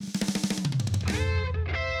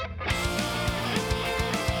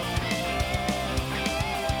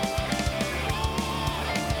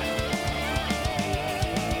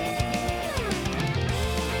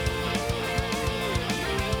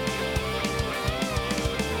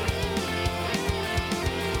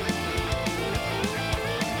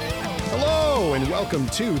and welcome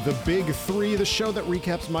to The Big Three, the show that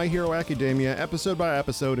recaps My Hero Academia episode by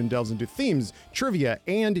episode and delves into themes, trivia,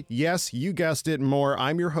 and yes, you guessed it, more.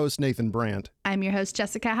 I'm your host, Nathan Brandt. I'm your host,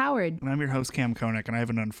 Jessica Howard. And I'm your host, Cam Koenig, and I have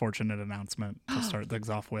an unfortunate announcement to start things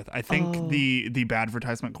off with. I think the bad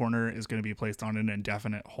advertisement corner is going to be placed on an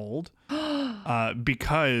indefinite hold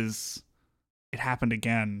because it happened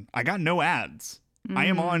again. I got no ads. I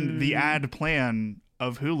am on the ad plan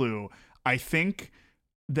of Hulu. I think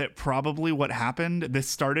that probably what happened, this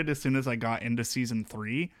started as soon as I got into season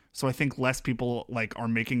 3. So I think less people are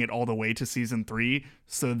making it all the way to season 3.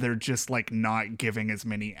 So they're just not giving as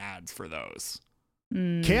many ads for those.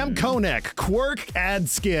 Cam Koenig, quirk ad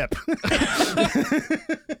skip.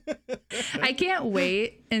 I can't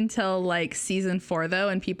wait until season 4 though,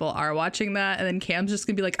 and people are watching that, and then Cam's just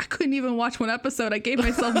gonna be like, I couldn't even watch one episode. I gave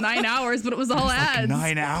myself 9 hours, but it was all ads.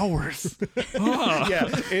 9 hours. Yeah,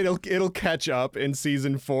 it'll catch up in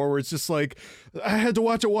season 4 where it's just I had to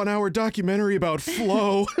watch a 1 hour documentary about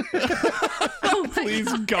flow.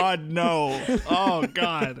 Please, God, no. Oh,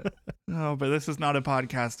 God. Oh, but this is not a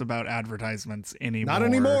podcast about advertisements anymore. Not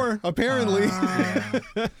anymore, apparently.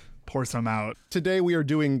 Yeah. Pour some out. Today we are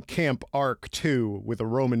doing Camp Arc 2 with a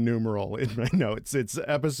Roman numeral in my notes. It's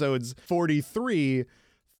episodes 43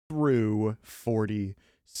 through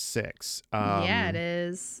 46. Yeah, it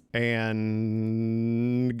is.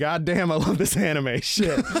 And goddamn, I love this anime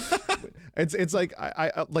shit. It's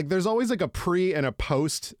I there's always a pre and a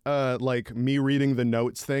post me reading the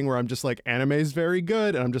notes thing where I'm just anime's very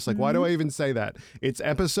good, and I'm just why do I even say that? It's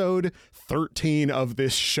episode 13 of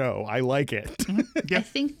this show. I like it. Yeah. I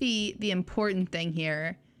think the important thing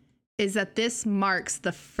here is that this marks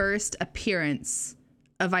the first appearance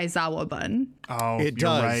of Aizawa Bun. Oh, it you're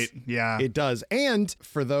does. Right. Yeah, it does. And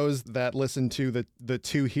for those that listen to the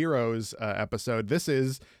Two Heroes episode, this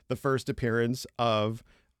is the first appearance of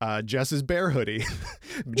Jess's bear hoodie.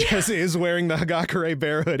 Jess is wearing the Hagakure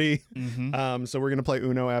bear hoodie. Mm-hmm. So we're going to play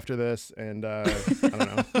Uno after this. And I don't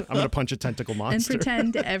know. I'm going to punch a tentacle monster. And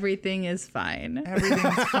pretend everything is fine.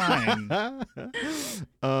 Everything's fine.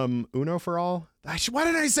 Uno for all? Why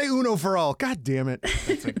did I say Uno for all? God damn it.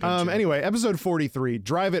 Anyway, episode 43,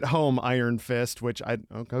 Drive It Home, Iron Fist, which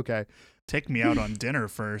okay. Take me out on dinner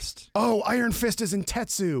first. Oh, Iron Fist is in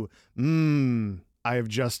Tetsu. I have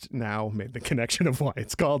just now made the connection of why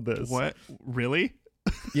it's called this. What? Really?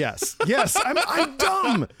 Yes. I'm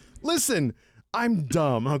dumb. Listen, I'm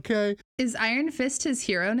dumb, okay? Is Iron Fist his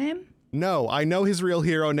hero name? No, I know his real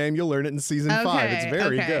hero name. You'll learn it in season 5. It's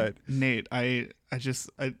very good. Nate, I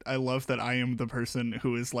love that I am the person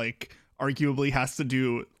who is arguably has to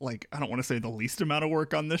do I don't want to say the least amount of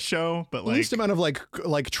work on this show, but least amount of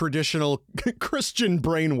traditional Christian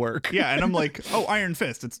brain work. Yeah, and I'm oh, Iron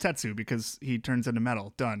Fist, it's Tetsu because he turns into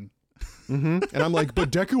metal. Done. Mm-hmm. And I'm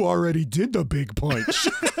but Deku already did the big punch.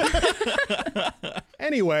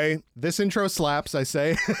 Anyway, this intro slaps, I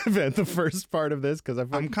say, at the first part of this because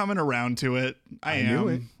I'm coming around to it. I am. Knew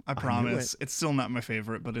it. I promise. It's still not my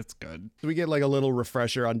favorite, but it's good. So we get a little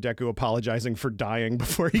refresher on Deku apologizing for dying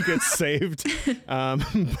before he gets saved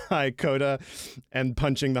by Koda and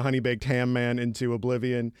punching the honey baked ham man into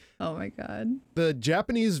oblivion. Oh my God. The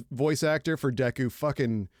Japanese voice actor for Deku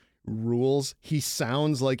fucking rules. He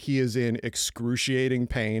sounds like he is in excruciating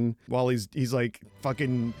pain while he's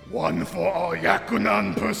fucking 1 for all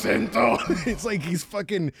Yakunan percento. It's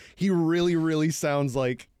he really sounds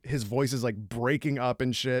like his voice is breaking up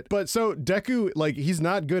and shit. But so Deku, he's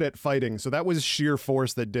not good at fighting. So that was sheer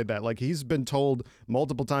force that did that. He's been told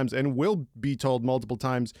multiple times and will be told multiple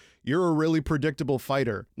times, you're a really predictable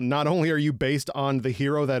fighter. Not only are you based on the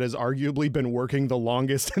hero that has arguably been working the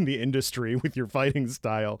longest in the industry with your fighting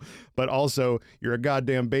style, but also you're a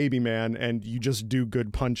goddamn baby man and you just do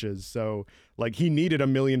good punches. So he needed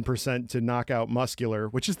 1,000,000% to knock out Muscular,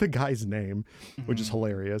 which is the guy's name, which is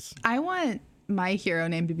hilarious. I want my hero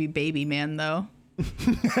name to be Baby Man, though.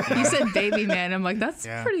 You said Baby Man. I'm that's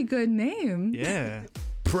a pretty good name. Yeah.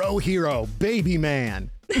 Pro hero, Baby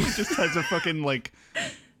Man. He just has a fucking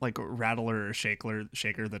rattler or shaker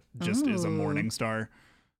that just is a morning star.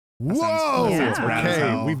 Whoa!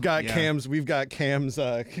 Okay, we've got Cam's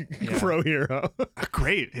pro hero.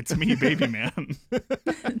 Great, it's me, Baby Man.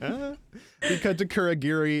 We cut to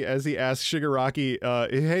Kuragiri as he asks Shigaraki,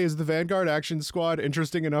 hey, is the Vanguard Action Squad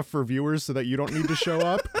interesting enough for viewers so that you don't need to show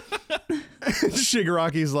up?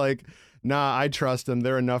 Shigaraki's nah, I trust them.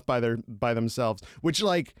 They're enough by themselves. Which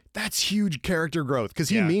that's huge character growth because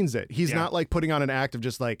he means it. He's not putting on an act of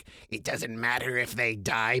just it doesn't matter if they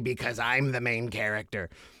die because I'm the main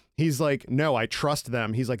character. He's no, I trust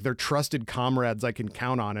them. He's they're trusted comrades I can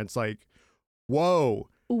count on. It's whoa.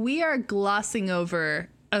 We are glossing over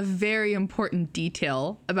a very important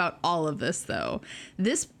detail about all of this, though.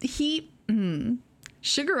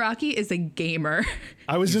 Shigaraki is a gamer.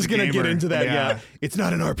 I was just going to get into that. Yeah. It's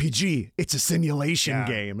not an RPG. It's a simulation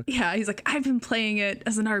game. Yeah, he's like, I've been playing it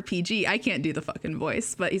as an RPG. I can't do the fucking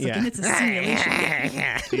voice, but he's like, and it's a simulation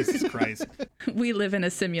game. Jesus Christ. We live in a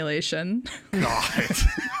simulation. God.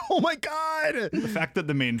 Oh my God. The fact that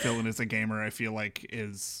the main villain is a gamer, I feel like,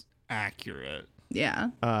 is accurate. Yeah.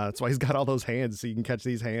 That's why he's got all those hands, so you can catch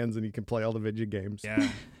these hands and you can play all the video games. Yeah.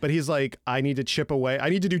 But he's like, I need to chip away. I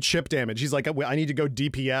need to do chip damage. He's like, I need to go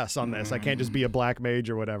DPS on this. I can't just be a black mage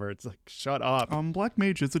or whatever. It's like, shut up. Black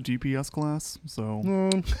Mage is a DPS class, so.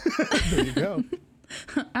 There you go.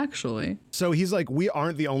 Actually. So he's like, we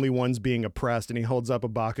aren't the only ones being oppressed, and he holds up a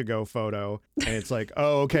Bakugo photo, and it's like,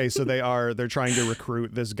 oh, okay, so they're trying to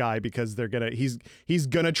recruit this guy because he's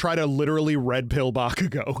gonna try to literally red pill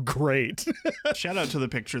Bakugo. Great. Shout out to the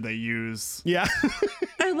picture they use. Yeah.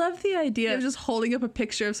 I love the idea of just holding up a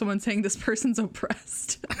picture of someone saying this person's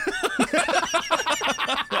oppressed.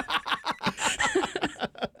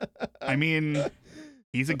 I mean,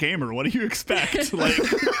 he's a gamer. What do you expect? Like.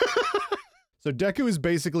 So Deku is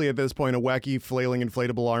basically at this point a wacky flailing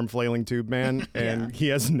inflatable arm flailing tube man, and he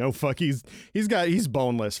has no fuck. He's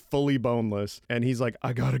boneless, fully boneless, and he's like,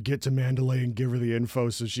 I gotta get to Mandalay and give her the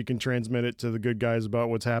info so she can transmit it to the good guys about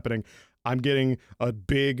what's happening. I'm getting a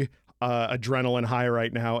big adrenaline high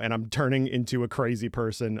right now, and I'm turning into a crazy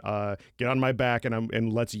person. Get on my back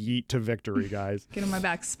and let's yeet to victory, guys. Get on my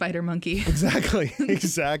back, spider monkey.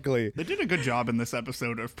 Exactly. They did a good job in this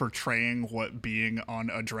episode of portraying what being on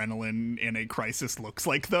adrenaline in a crisis looks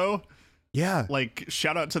like, though. Yeah. Like,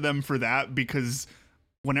 shout out to them for that, because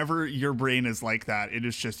whenever your brain is like that, it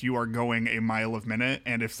is just you are going a mile a minute,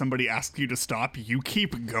 and if somebody asks you to stop, you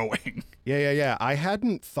keep going. Yeah. I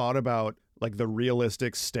hadn't thought about like the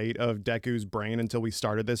realistic state of Deku's brain until we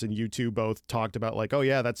started this, and you two both talked about like, oh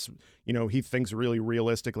yeah, that's, he thinks really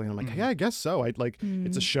realistically, and I'm like, yeah, I guess so. I'd like,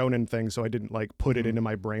 it's a shonen thing, so I didn't like put it into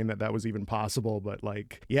my brain that was even possible, but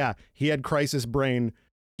like, yeah, he had crisis brain.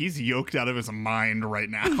 He's yoked out of his mind right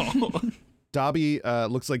now. Dabi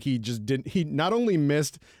looks like he not only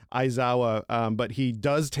missed Aizawa, but he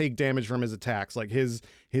does take damage from his attacks. Like his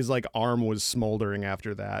like arm was smoldering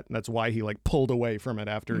after that. And that's why he like pulled away from it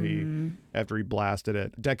after he blasted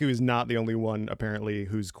it. Deku is not the only one apparently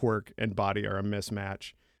whose quirk and body are a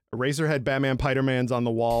mismatch. Eraserhead Batman Piderman's on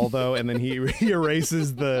the wall though, and then he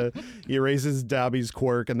erases Dabi's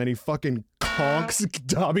quirk, and then he fucking conks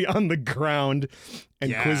Dabi on the ground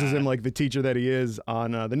and quizzes him like the teacher that he is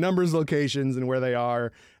on the numbers, locations, and where they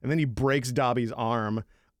are, and then he breaks Dabi's arm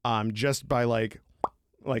just by like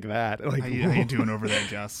that. Like, how you doing over there,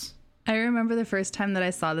 Jess? I remember the first time that I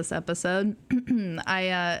saw this episode,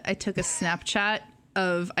 I took a Snapchat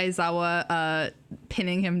of Aizawa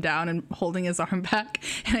pinning him down and holding his arm back,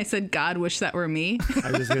 and I said, God, wish that were me.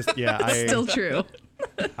 Still true.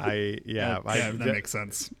 That makes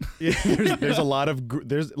sense. Yeah, there's a lot of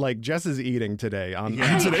there's like Jess is eating today on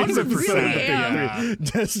today's 100%. episode.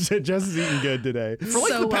 Yeah. Jess is eating good today. For like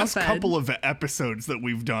So the past well-fed. couple of episodes that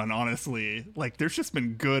we've done, honestly, like there's just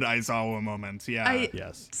been good Aizawa moments. Yeah.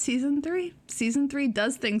 Yes. Season 3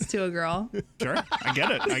 does things to a girl. Sure. I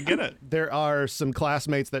get it. There are some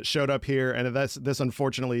classmates that showed up here, and this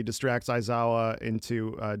unfortunately distracts Aizawa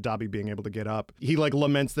into Dabi being able to get up. He like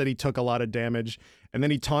laments that he took a lot of damage, and then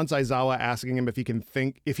he taunts Aizawa, asking him if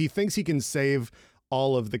he thinks he can save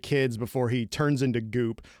all of the kids before he turns into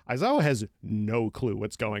goop. Aizawa has no clue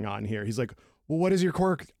what's going on here. He's like, well, what is your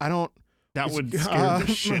quirk? That would scare the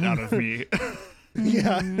shit out of me.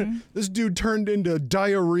 Yeah, this dude turned into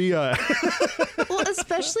diarrhea. Well,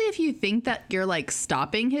 especially if you think that you're like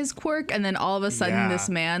stopping his quirk, and then all of a sudden this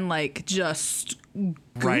man like just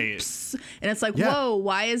goops. And it's like, whoa,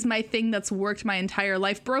 why is my thing that's worked my entire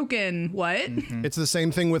life broken? What? It's the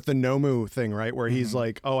same thing with the Nomu thing, right? Where he's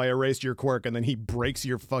like, oh, I erased your quirk, and then he breaks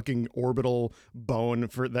your fucking orbital bone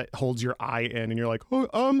that holds your eye in, and you're like,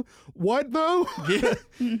 oh, what though? Yeah.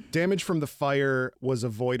 Damage from the fire was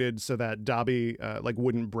avoided so that Dabi like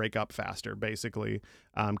wouldn't break up faster, basically,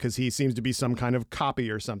 because he seems to be some kind of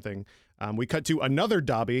copy or something. We cut to another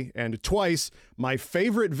Dabi, and twice my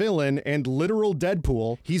favorite villain and literal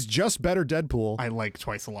Deadpool. He's just better Deadpool. I like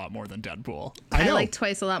Twice a lot more than Deadpool. I like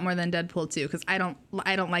Twice a lot more than Deadpool too, because I don't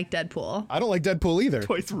like Deadpool. I don't like Deadpool either.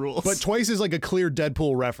 Twice rules. But Twice is like a clear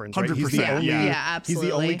Deadpool reference, right? 100%. He's the only, absolutely.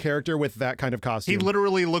 He's the only character with that kind of costume. He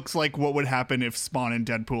literally looks like what would happen if Spawn and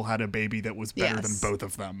Deadpool had a baby that was better than both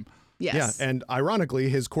of them. Yes. Yeah, and ironically,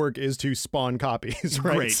 his quirk is to spawn copies,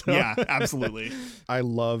 right? Great. So, Yeah, absolutely. I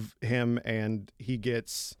love him, and he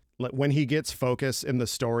gets when he gets focus in the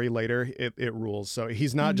story later, it rules. So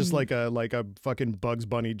he's not just like a fucking Bugs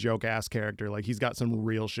Bunny joke ass character. Like he's got some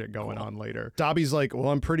real shit going on later. Dobby's like, well,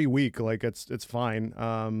 I'm pretty weak. Like it's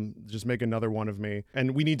fine. Just make another one of me.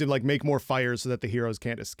 And we need to like make more fires so that the heroes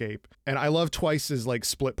can't escape. And I love Twice's like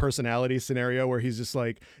split personality scenario where he's just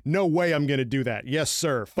like, no way I'm gonna do that. Yes,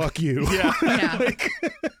 sir. Fuck you. Yeah. Like,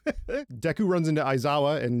 Deku runs into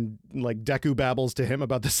Aizawa and like Deku babbles to him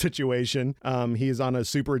about the situation. He is on a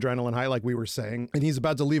super adrenaline high, like we were saying, and he's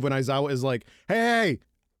about to leave when Aizawa is like, hey,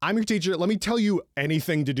 I'm your teacher. Let me tell you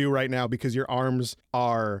anything to do right now because your arms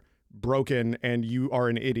are broken and you are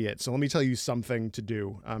an idiot. So let me tell you something to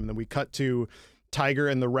do. Then we cut to Tiger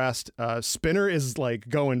and the rest. Spinner is like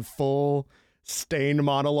going full Stain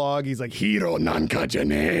monologue. He's like, Hiro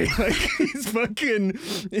Nankajane. Like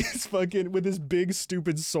he's fucking with his big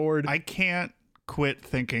stupid sword. I can't quit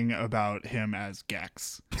thinking about him as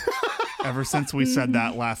Gex. Ever since we said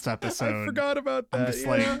that last episode. I forgot about that. I'm just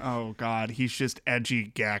like, oh god, he's just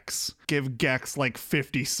edgy Gex. Give Gex like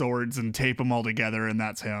 50 swords and tape them all together and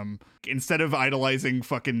that's him. Instead of idolizing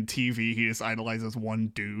fucking TV, he just idolizes one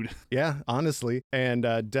dude. Yeah, honestly. And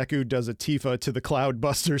Deku does a Tifa to the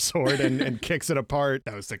Cloudbuster sword and kicks it apart.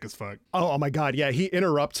 That was sick as fuck. Oh my god, yeah, he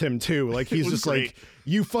interrupts him too. Like he's just great. like,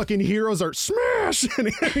 you fucking heroes are smash!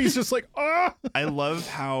 And he's just like, ah! I love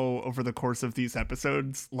how over the course of these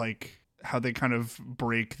episodes, like how they kind of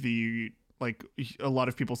break the like a lot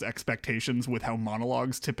of people's expectations with how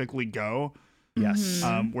monologues typically go. Yes.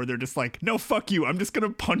 Where they're just like, no, fuck you. I'm just going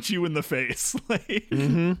to punch you in the face. Like,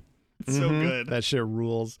 it's so good. That shit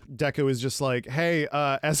rules. Deku is just like, hey,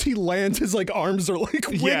 as he lands, his like arms are like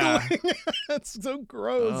wiggling. Yeah. That's so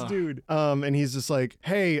gross, dude. And he's just like,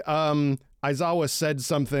 hey, Aizawa said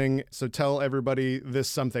something, so tell everybody this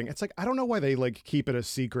something. It's like, I don't know why they like keep it a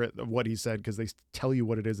secret of what he said, because they tell you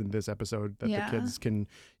what it is in this episode that the kids can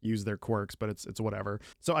use their quirks, but it's whatever.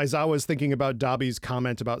 So Aizawa is thinking about Dobby's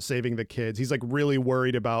comment about saving the kids. He's like really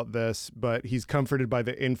worried about this, but he's comforted by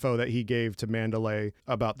the info that he gave to Mandalay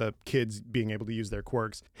about the kids being able to use their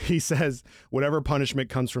quirks. He says, whatever punishment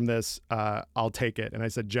comes from this, I'll take it. And I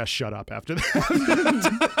said, just shut up after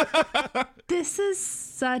that. This is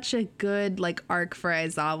such a good like arc for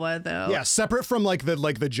Aizawa though. Yeah, separate from like the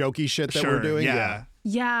jokey shit that we're doing.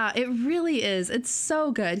 Yeah, it really is. It's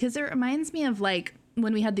so good because it reminds me of like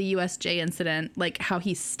when we had the USJ incident, like how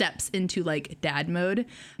he steps into like dad mode,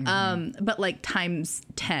 but like times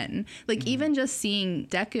 10. Like even just seeing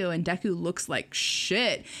Deku and Deku looks like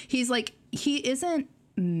shit. He's like, he isn't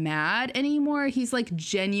mad anymore. He's like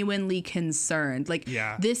genuinely concerned. Like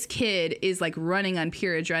this kid is like running on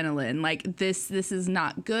pure adrenaline. Like this is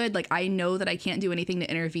not good. Like I know that I can't do anything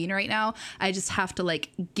to intervene right now. I just have to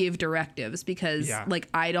like give directives because like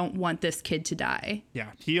I don't want this kid to die.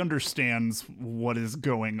 Yeah, he understands what is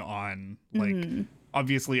going on. Like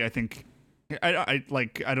obviously I think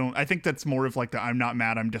I think that's more of like the I'm not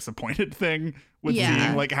mad, I'm disappointed thing with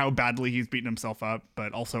seeing like how badly he's beaten himself up.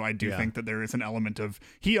 But also I do think that there is an element of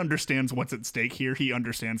he understands what's at stake here. He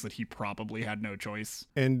understands that he probably had no choice.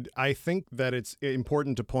 And I think that it's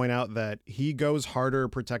important to point out that he goes harder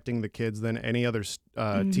protecting the kids than any other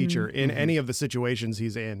teacher in any of the situations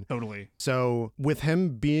he's in. Totally. So with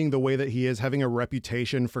him being the way that he is, having a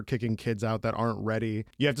reputation for kicking kids out that aren't ready,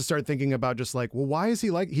 you have to start thinking about just like, well, why is he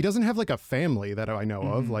like, he doesn't have like a family that I know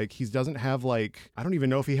of. Like he doesn't have like, I don't even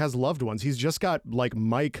know if he has loved ones. He's just got like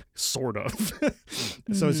Mike, sort of.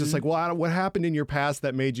 So it's just like, well, what happened in your past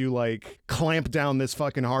that made you like clamp down this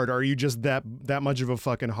fucking hard? Are you just that much of a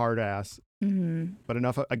fucking hard ass? But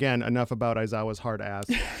enough about Aizawa's hard ass.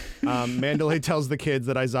 Mandalay tells the kids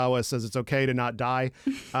that Aizawa says it's okay to not die.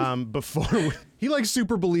 He like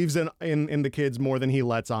super believes in the kids more than he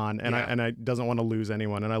lets on, and I doesn't want to lose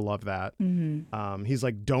anyone, and I love that. He's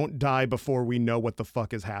like, don't die before we know what the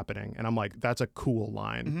fuck is happening, and I'm like, that's a cool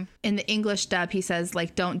line. In the English dub, he says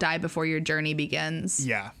like, don't die before your journey begins.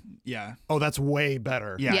 Yeah. Oh, that's way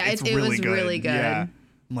better. Yeah, it was really good. Yeah.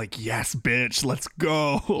 I'm like, yes, bitch, let's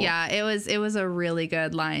go. Yeah, it was a really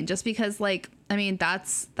good line just because like, I mean,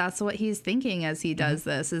 that's what he's thinking as he does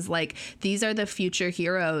this is like, these are the future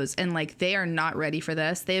heroes and like, they are not ready for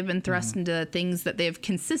this. They have been thrust into things that they've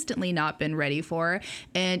consistently not been ready for.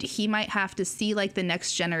 And he might have to see like the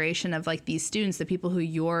next generation of like these students, the people who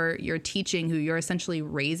you're teaching, who you're essentially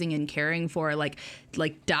raising and caring for, like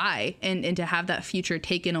die and to have that future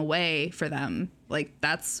taken away for them. Like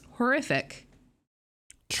that's horrific.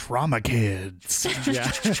 Trauma kids.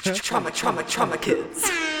 Trauma kids.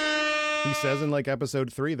 He says in like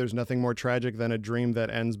episode 3, there's nothing more tragic than a dream that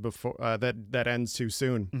ends before that ends too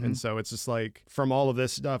soon. And so it's just like, from all of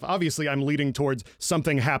this stuff, obviously I'm leading towards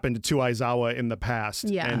something happened to Aizawa in the past.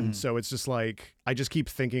 Yeah. And so it's just like, I just keep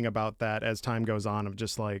thinking about that as time goes on, of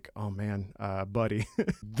just like, oh man, buddy,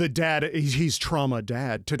 the dad, he's trauma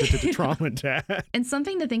dad, trauma dad. And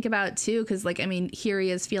something to think about too, because like, I mean, here he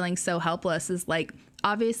is feeling so helpless, is like,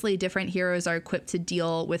 obviously different heroes are equipped to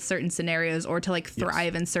deal with certain scenarios or to like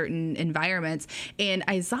thrive in certain environments. And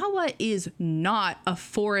Aizawa is not a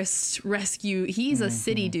forest rescue. He's a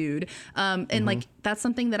city dude. And like, that's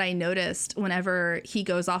something that I noticed whenever he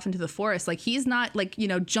goes off into the forest. Like, he's not like, you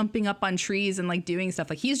know, jumping up on trees and like doing stuff.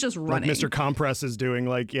 Like, he's just running. Like Mr. Compress is doing,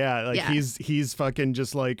 like, he's fucking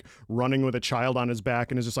just like running with a child on his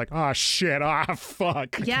back and is just like, oh shit,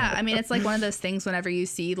 fuck. Yeah, I mean, it's like one of those things whenever you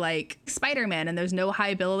see like Spider-Man and there's no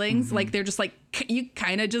high buildings, like they're just like, you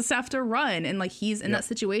kind of just have to run. And like, he's in that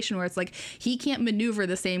situation where it's like, he can't maneuver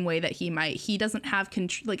the same way that he might. He doesn't have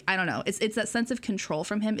control. Like, I don't know. It's that sense of control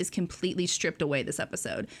from him is completely stripped away this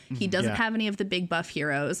episode. He doesn't have any of the big buff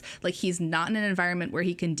heroes. Like, he's not in an environment where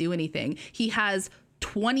he can do anything. He has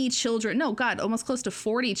 20 children. No, God, almost close to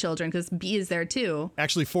 40 children, because B is there too.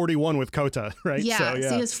 Actually 41 with Kota, right? Yeah, so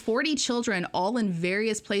he has 40 children all in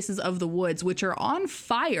various places of the woods, which are on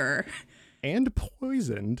fire. And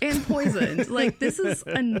poisoned. Like, this is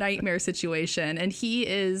a nightmare situation. And he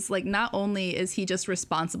is like, not only is he just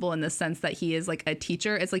responsible in the sense that he is like a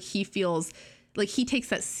teacher, it's like he feels like he takes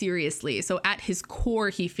that seriously. So at his core,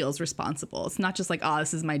 he feels responsible. It's not just like, oh,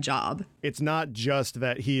 this is my job. It's not just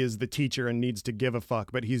that he is the teacher and needs to give a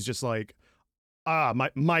fuck, but he's just like,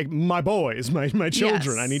 my boys, my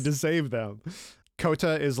children, I need to save them.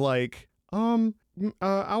 Kota is like,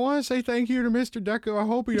 I want to say thank you to Mr. Deku. I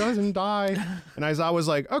hope he doesn't die. And Aizawa was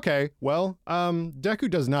like, okay, well, Deku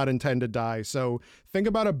does not intend to die. So think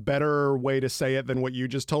about a better way to say it than what you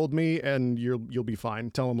just told me, and you'll be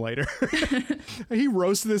fine. Tell him later. He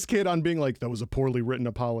roasts this kid on being like, that was a poorly written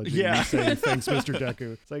apology. Yeah. Saying, thanks, Mr.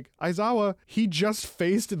 Deku. It's like, Aizawa, he just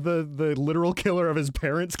faced the literal killer of his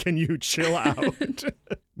parents. Can you chill out?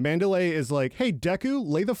 Mandalay is like, hey, Deku,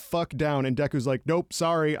 lay the fuck down. And Deku's like, nope,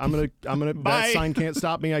 sorry. I'm gonna that sign can't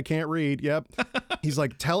stop me. I can't read. Yep. He's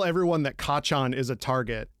like, tell everyone that Kacchan is a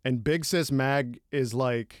target. And Big Sis Mag is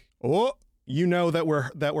like, oh, you know that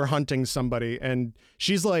we're hunting somebody. And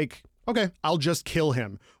she's like, okay, I'll just kill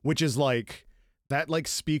him, which is like, that like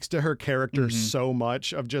speaks to her character so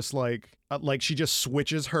much, of just like she just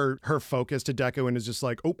switches her focus to Deku and is just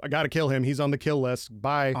like, oh, I gotta kill him. He's on the kill list.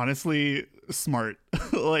 Bye. Honestly, smart.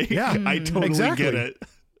 Like, yeah, I totally get it.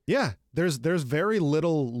 Yeah, there's very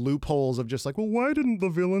little loopholes of just like, well, why didn't the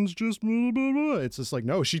villains just blah, blah, blah? It's just like,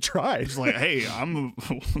 no, she tried. It's like, hey, I'm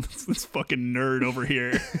this fucking nerd over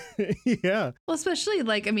here. Yeah. Well, especially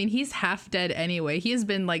like, I mean, he's half dead anyway. He has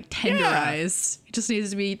been like tenderized. He just needs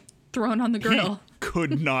to be thrown on the grill. He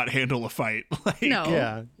could not handle a fight. Like, no.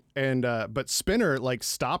 Yeah. And but Spinner like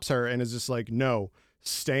stops her and is just like, no.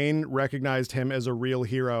 Stain recognized him as a real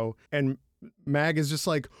hero, and Mag is just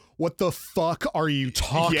like, what the fuck are you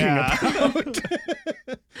talking about?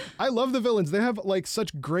 I love the villains. They have like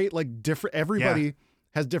such great, like different, everybody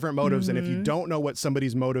has different motives. And if you don't know what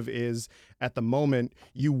somebody's motive is at the moment,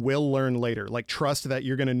 you will learn later. Like, trust that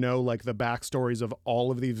you're going to know like the backstories of all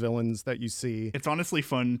of the villains that you see. It's honestly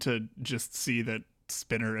fun to just see that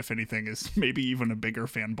Spinner, if anything, is maybe even a bigger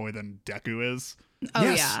fanboy than Deku is. Oh,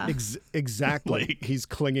 yes, yeah. Exactly. Like, he's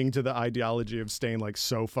clinging to the ideology of Stain like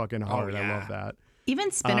so fucking hard. I love that.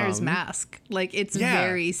 Even Spinner's mask, like, it's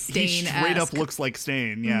very Stain-esque. He straight up looks like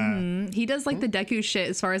Stain. Yeah. He does like the Deku shit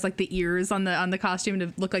as far as like the ears on the costume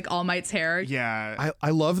to look like All Might's hair. Yeah.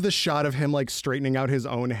 I love the shot of him like straightening out his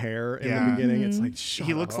own hair in the beginning. It's like,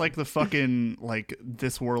 he looks like the fucking like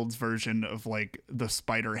this world's version of like the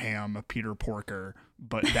Spider Ham Peter Porker,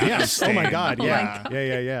 but that is Stain. Oh my god, yeah. Oh my God.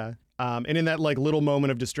 Yeah. And in that like little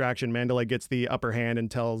moment of distraction, Mandalay gets the upper hand and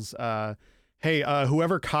tells hey,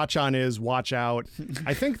 whoever Kacchan is, watch out.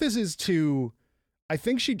 I think this is I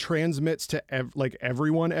think she transmits to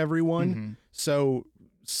everyone. So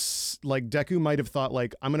like Deku might have thought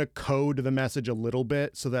like, I'm going to code the message a little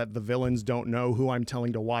bit so that the villains don't know who I'm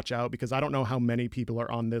telling to watch out, because I don't know how many people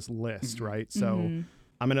are on this list, right? So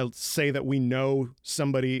I'm going to say that we know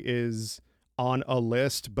somebody is on a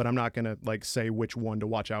list, but I'm not gonna like say which one to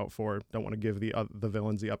watch out for. Don't want to give the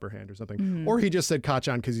villains the upper hand or something. Or he just said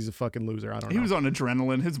Kacchan because he's a fucking loser. I don't know. He was on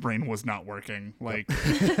adrenaline. His brain was not working. Like,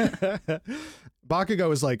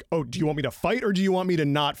 Bakugo is like, oh, do you want me to fight or do you want me to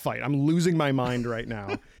not fight? I'm losing my mind right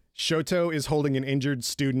now. Shoto is holding an injured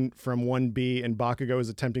student from 1B, and Bakugo is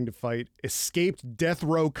attempting to fight escaped death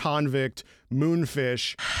row convict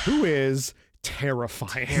Moonfish, who is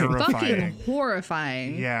terrifying. Fucking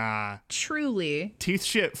horrifying. Yeah. Truly. Teeth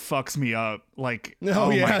shit fucks me up. Like,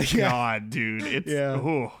 my God, dude. It's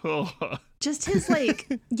Just his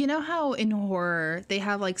like, you know how in horror they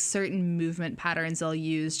have like certain movement patterns they'll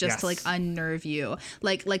use just to like unnerve you,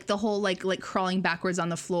 like the whole like crawling backwards on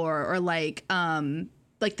the floor, or like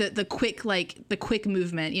the quick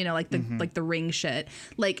movement, you know, like the ring shit.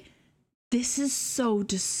 Like, this is so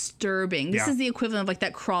disturbing. This is the equivalent of like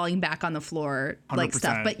that crawling back on the floor like 100%.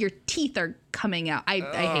 stuff, but your teeth are coming out. I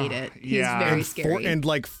hate it. He's very scary. And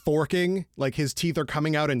like forking, like his teeth are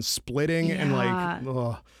coming out and splitting and like,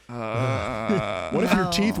 what if your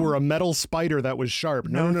teeth were a metal spider that was sharp?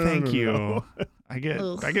 No, thank you. No. I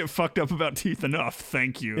get fucked up about teeth enough.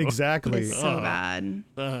 Thank you. Exactly. It's so bad.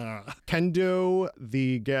 Kendo,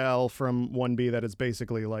 the gal from 1B that is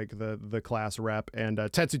basically like the class rep, and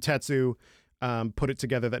Tetsu put it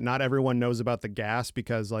together that not everyone knows about the gas,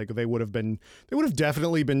 because like they would have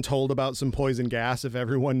definitely been told about some poison gas if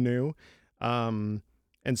everyone knew. And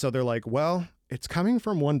so they're like, well, it's coming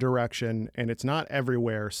from one direction and it's not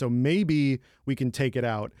everywhere, so maybe we can take it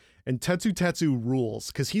out. And Tetsu rules,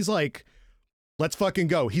 because he's like, let's fucking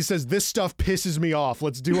go. He says, this stuff pisses me off.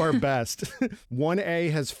 Let's do our best.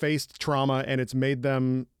 1A has faced trauma, and it's made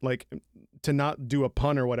them like, to not do a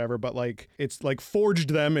pun or whatever, but like it's like forged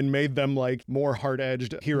them and made them like more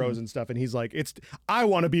hard-edged heroes and stuff. And he's like, I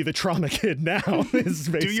want to be the trauma kid now. Is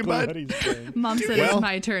basically what he's saying. Mom said it's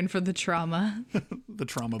my turn for the trauma. The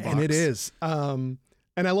trauma box. And it is. And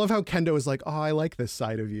I love how Kendo is like, oh, I like this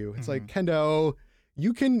side of you. It's like, Kendo,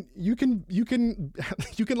 you can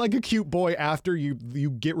like a cute boy after you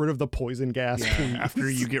get rid of the poison gas. Yeah, after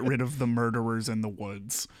you get rid of the murderers in the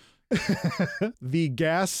woods. The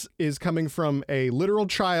gas is coming from a literal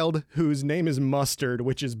child whose name is Mustard,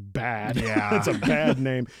 which is bad. Yeah. That's a bad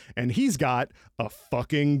name. And he's got a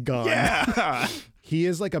fucking gun. Yeah. He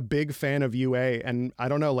is like a big fan of UA, and I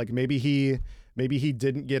don't know, like maybe he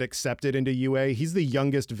didn't get accepted into UA. He's the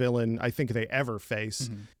youngest villain I think they ever face.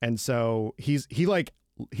 And so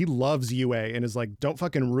he loves UA and is like, don't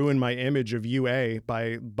fucking ruin my image of UA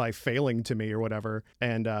by failing to me or whatever.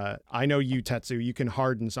 And I know you, Tetsu, you can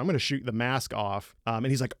harden, so I'm going to shoot the mask off. And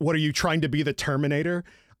he's like, what, are you trying to be the Terminator?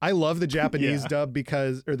 I love the Japanese dub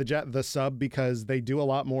the sub, because they do a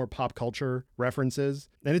lot more pop culture references.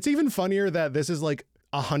 And it's even funnier that this is like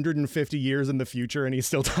 150 years in the future and he's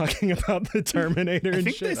still talking about the Terminator. I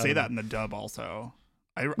think shit. they say that in the dub also.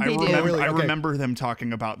 I do. remember them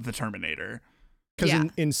talking about the Terminator.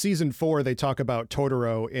 Because in season 4 they talk about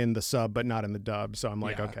Totoro in the sub, but not in the dub. So I'm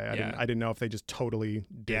like, okay, I didn't know if they just totally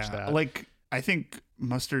ditched that. Like, I think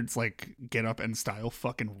Mustard's like get up and style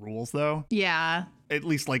fucking rules though. Yeah. At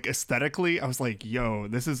least like aesthetically, I was like, yo,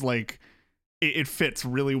 this is like, it fits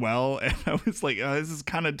really well. And I was like, oh, this is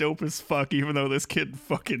kind of dope as fuck, even though this kid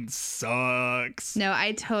fucking sucks. No,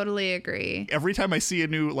 I totally agree. Every time I see a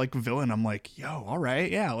new like villain, I'm like, yo, all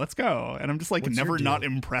right, yeah, let's go. And I'm just like, never not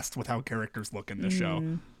impressed with how characters look in this show.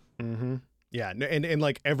 Mm-hmm. Yeah, and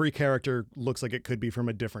like every character looks like it could be from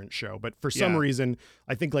a different show. But for some reason,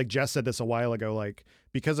 I think like Jess said this a while ago, like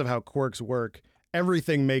because of how quirks work,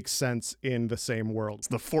 everything makes sense in the same world. It's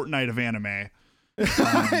the Fortnite of anime.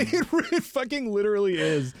 It fucking literally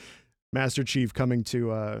is. Master Chief coming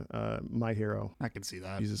to My Hero. I can see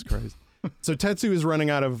that. Jesus Christ. So Tetsu is running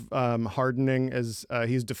out of hardening as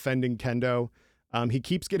he's defending Kendo. He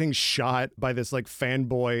keeps getting shot by this like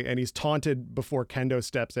fanboy, and he's taunted before Kendo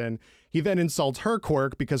steps in. He then insults her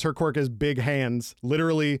quirk because her quirk is big hands.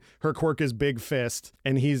 Literally, her quirk is big fist.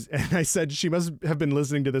 And I said she must have been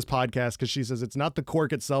listening to this podcast, because she says it's not the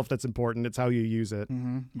quirk itself that's important, it's how you use it.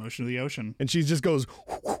 Motion of the ocean. And she just goes.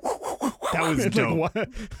 That was dope. Like,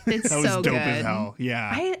 it's that was so dope good. as hell.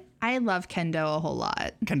 Yeah. I love Kendo a whole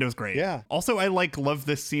lot. Kendo's great. Yeah. Also, I love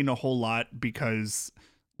this scene a whole lot because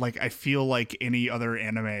like I feel like any other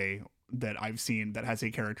anime that I've seen that has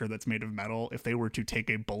a character that's made of metal, if they were to take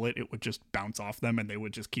a bullet, it would just bounce off them and they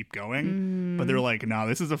would just keep going. But they're like, nah,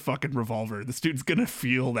 this is a fucking revolver. This dude's gonna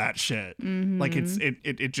feel that shit. Like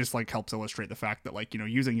it just like helps illustrate the fact that like, you know,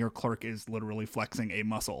 using your quirk is literally flexing a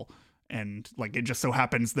muscle. And like it just so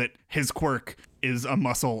happens that his quirk is a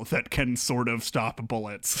muscle that can sort of stop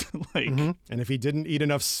bullets. Like, and if he didn't eat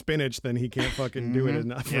enough spinach, then he can't fucking do it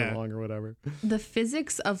enough for long or whatever. The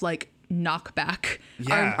physics of like knockback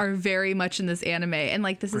are very much in this anime, and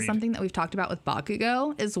like this is something that we've talked about with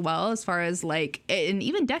Bakugo as well, as far as like, and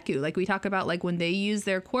even Deku, like we talk about like when they use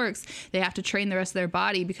their quirks, they have to train the rest of their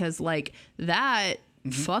body, because like that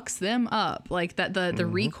fucks them up. Like that the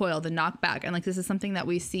recoil, the knockback. And like this is something that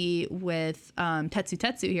we see with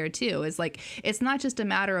Tetsu here too, is like it's not just a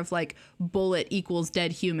matter of like bullet equals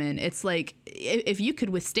dead human. It's like if you could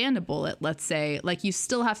withstand a bullet, let's say, like you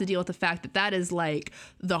still have to deal with the fact that that is like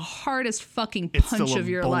the hardest fucking punch of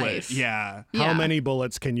your life. Yeah. How many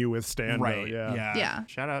bullets can you withstand? Right. Though? Yeah.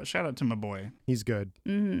 Shout out to my boy. He's good.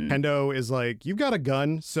 Kendo is like, you've got a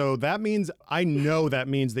gun, so that means I know that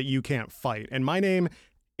means that you can't fight. And my name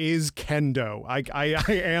is Kendo. I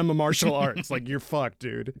am a martial arts. Like, you're fucked,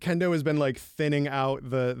 dude. Kendo has been like thinning out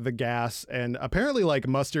the gas, and apparently like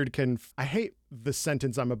Mustard can, I hate the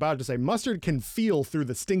sentence I'm about to say, Mustard can feel through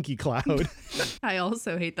the stinky cloud. I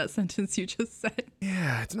also hate that sentence you just said.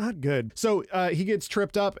 Yeah, it's not good. So he gets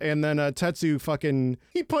tripped up, and then Tetsu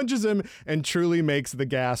he punches him and truly makes the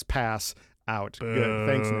gas pass out. Boo. Good.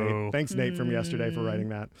 Thanks, Nate. Thanks, Nate, from yesterday for writing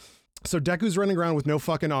that. So Deku's running around with no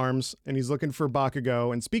fucking arms, and he's looking for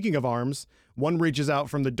Bakugo. And speaking of arms, one reaches out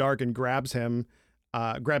from the dark and grabs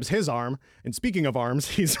his arm. And speaking of arms,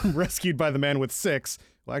 he's rescued by the man with 6.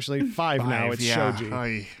 Well, actually 5 now. It's Shoji.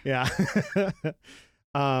 Aye. Yeah.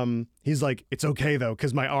 He's like, it's okay though,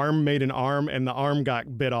 because my arm made an arm, and the arm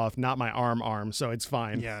got bit off, not my arm, so it's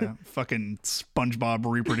fine. Yeah. Fucking SpongeBob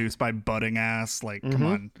reproduced by budding ass. Like, come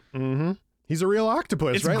on. Mm-hmm. He's a real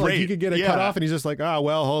octopus, It's right? great. Like he could get it cut off, and he's just like, oh,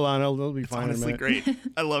 well, hold on, it'll be fine. Honestly, great.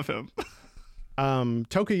 I love him.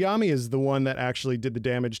 Tokoyami is the one that actually did the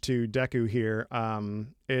damage to Deku here.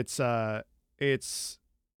 It's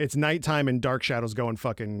nighttime and Dark Shadow's going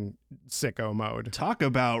fucking sicko mode. Talk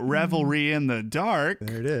about revelry in the dark.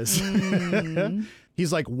 There it is.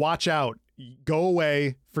 He's like, watch out. Go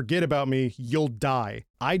away. Forget about me. You'll die.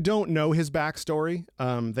 I don't know his backstory.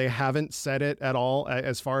 They haven't said it at all,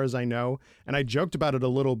 as far as I know. And I joked about it a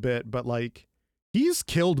little bit, but like, he's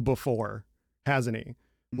killed before, hasn't he?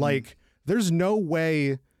 Like, there's no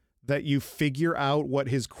way that you figure out what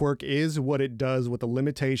his quirk is, what it does, what the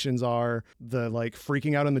limitations are, the like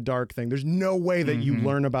freaking out in the dark thing. There's no way that you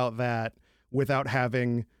learn about that without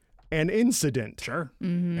having an incident. Sure.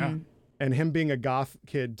 Yeah. And him being a goth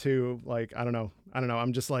kid too, like, I don't know.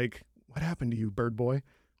 I'm just like, what happened to you, bird boy?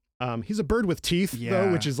 He's a bird with teeth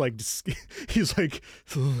though, which is like, he's like,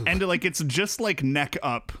 and like, it's just like neck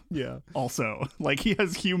up. Yeah. Also, like he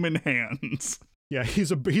has human hands. Yeah,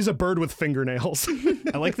 he's a bird with fingernails.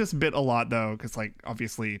 I like this bit a lot though, because like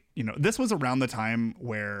obviously, you know, this was around the time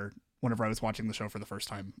where whenever I was watching the show for the first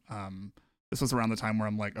time, this was around the time where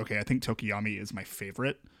I'm like, okay, I think Tokoyami is my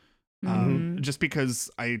favorite. Just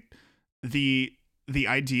because the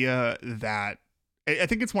idea that I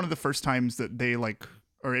think it's one of the first times that they like,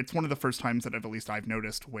 or it's one of the first times that I've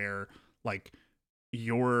noticed where like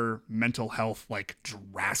your mental health like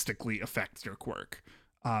drastically affects your quirk.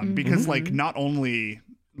 Because like not only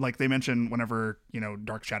like they mention whenever, you know,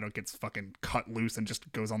 Dark Shadow gets fucking cut loose and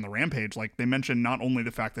just goes on the rampage, like they mention not only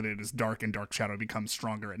the fact that it is dark and Dark Shadow becomes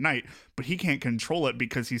stronger at night, but he can't control it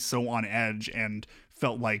because he's so on edge and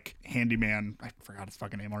felt like Handyman, I forgot his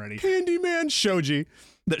fucking name already. Handyman Shoji.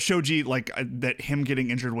 That Shoji, like that him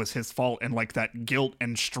getting injured was his fault, and like that guilt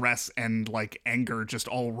and stress and like anger just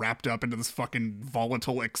all wrapped up into this fucking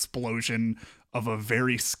volatile explosion of a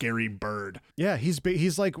very scary bird. Yeah,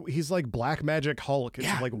 he's like Black Magic Hulk.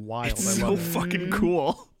 It's like wild. It's so fucking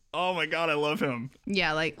cool. Oh my god, I love him.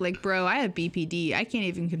 Yeah, like bro, I have BPD. I can't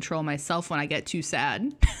even control myself when I get too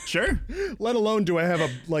sad. Sure. Let alone do I have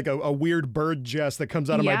a weird bird jest that comes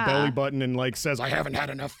out of my belly button and like says I haven't had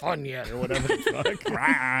enough fun yet or whatever the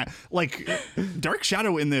fuck. Like Dark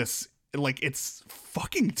Shadow in this, like it's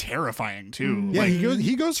fucking terrifying too. Yeah, like,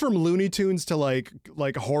 he goes from Looney Tunes to like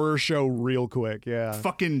horror show real quick. Yeah,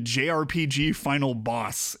 fucking JRPG final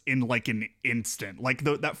boss in like an instant. Like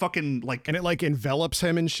that fucking like, and it like envelops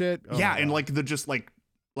him and shit. Oh, yeah, and like the just like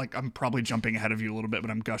I'm probably jumping ahead of you a little bit,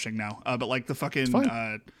 but I'm gushing now. But like the fucking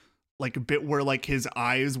like bit where like his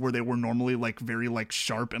eyes, where they were normally like very like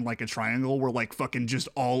sharp and like a triangle, were like fucking just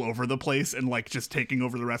all over the place and like just taking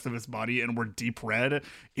over the rest of his body and were deep red,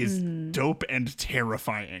 is dope and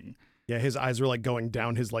terrifying. Yeah, his eyes were like going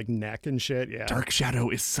down his like neck and shit. Yeah, Dark Shadow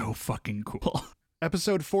is so fucking cool.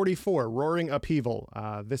 Episode 44, Roaring Upheaval.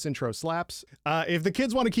 This intro slaps. If the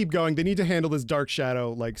kids want to keep going, they need to handle this Dark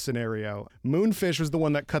Shadow like scenario. Moonfish was the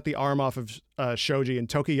one that cut the arm off of Shoji, and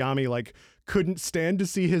Tokoyami like couldn't stand to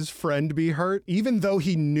see his friend be hurt, even though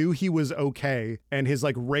he knew he was okay, and his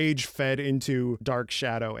like rage fed into Dark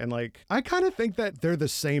Shadow. And like, I kind of think that they're the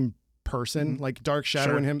same person, like Dark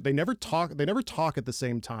Shadow and him. They never talk at the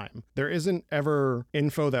same time. There isn't ever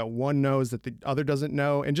info that one knows that the other doesn't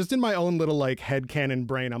know. And just in my own little like headcanon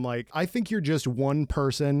brain, I'm like, I think you're just one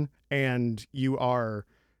person, and you are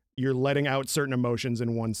you're letting out certain emotions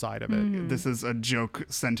in one side of it. This is a joke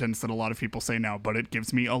sentence that a lot of people say now, but it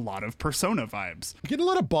gives me a lot of Persona vibes. You get a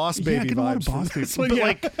lot of Boss Baby get vibes. a lot of from Boss this. Baby.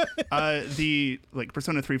 Like, But yeah. the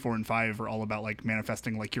Persona 3, 4, and 5 are all about like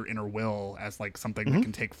manifesting like your inner will as like something that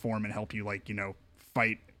can take form and help you like,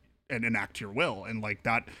 fight and enact your will. And like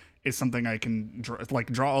that is something I can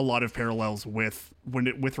draw a lot of parallels with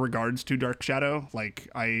with regards to Dark Shadow. Like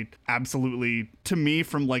I absolutely, to me,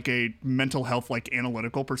 from like a mental health, like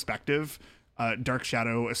analytical perspective, Dark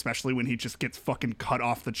Shadow, especially when he just gets fucking cut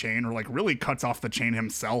off the chain or like really cuts off the chain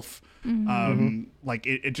himself. Like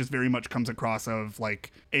it just very much comes across of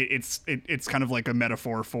like, it's kind of like a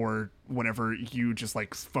metaphor for whenever you just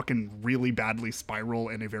like fucking really badly spiral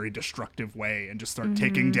in a very destructive way and just start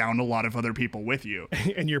taking down a lot of other people with you.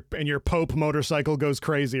 and your Pope motorcycle goes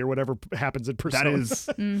crazy or whatever happens at Persona. That is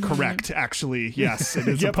correct, actually. Yes, it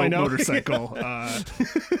is Yep, a I Pope know. motorcycle,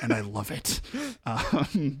 and I love it.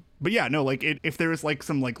 But yeah, no, like if there is like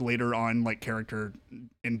some like later on like character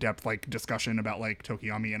in-depth like discussion about like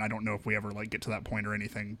Tokiyami, and I don't know if we ever like get to that point or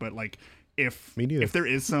anything, but like if there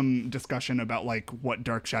is some discussion about like what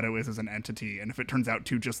Dark Shadow is as an entity, and if it turns out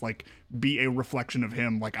to just like be a reflection of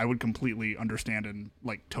him, like I would completely understand and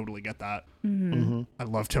like totally get that. I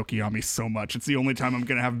love Tokiyami so much. It's the only time I'm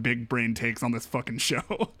gonna have big brain takes on this fucking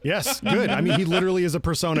show. Yes, good. I mean, he literally is a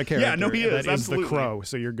Persona character. Yeah, no, he is. That is the Absolutely. Crow,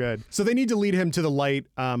 so you're good. So they need to lead him to the light,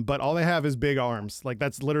 but all they have is big arms. Like,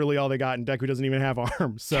 that's literally all they got, and Deku doesn't even have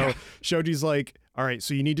arms. So Shoji's like, all right,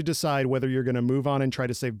 so you need to decide whether you're going to move on and try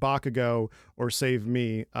to save Bakugo or save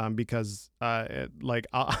me, because I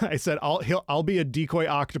said I'll be a decoy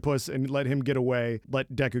octopus and let him get away,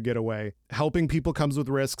 let Deku get away. Helping people comes with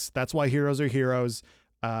risks. That's why heroes are heroes.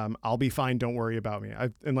 I'll be fine. Don't worry about me.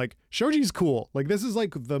 And like Shoji's cool. Like this is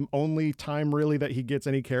like the only time really that he gets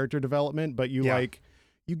any character development, but you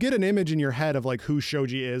get an image in your head of like who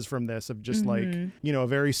Shoji is from this, of just like, a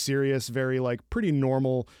very serious, very like pretty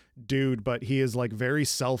normal dude, but he is like very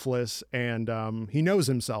selfless and he knows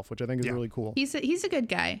himself, which I think is really cool. He's a good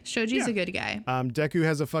guy. Shoji's a good guy. Deku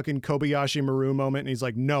has a fucking Kobayashi Maru moment and he's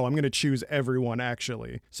like, no, I'm going to choose everyone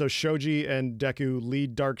actually. So Shoji and Deku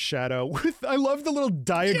lead Dark Shadow with, I love the little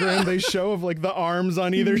diagram they show of like the arms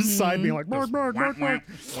on either side being like,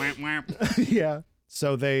 yeah.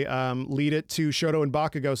 So they lead it to Shoto and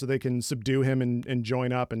Bakugo so they can subdue him and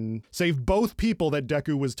join up and save both people that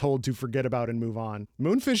Deku was told to forget about and move on.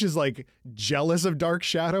 Moonfish is like jealous of Dark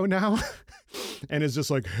Shadow now and is just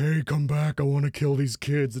like, hey, come back. I want to kill these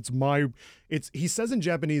kids. He says in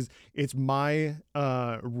Japanese, it's my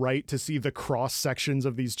right to see the cross sections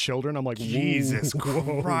of these children. I'm like, Jesus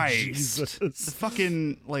whoa, Christ. Jesus. The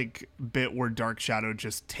fucking like bit where Dark Shadow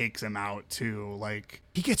just takes him out too, like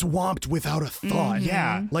he gets whomped without a thought.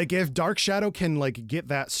 Yeah. Like if Dark Shadow can like get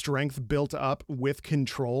that strength built up with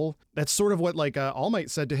control, that's sort of what like All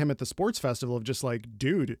Might said to him at the sports festival of just like,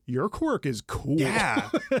 dude, your quirk is cool. Yeah.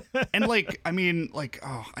 And like, I mean, like,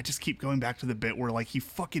 I just keep going back to the bit where like he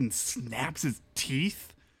fucking snaps his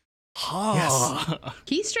teeth. Yes.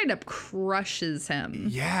 He straight up crushes him.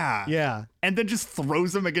 Yeah. Yeah. And then just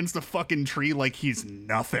throws him against a fucking tree like he's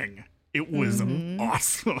nothing. It was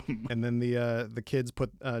awesome. And then the kids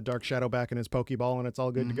put Dark Shadow back in his Pokeball and it's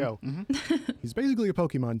all good to go. He's basically a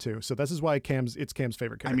Pokemon too. So this is why it's Cam's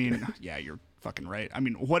favorite character. I mean, yeah, you're fucking right. I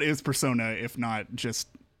mean, what is Persona if not just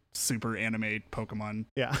super anime Pokemon?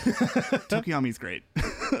 Yeah. Tokiyami's great.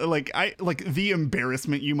 like the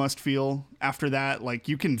embarrassment you must feel after that, like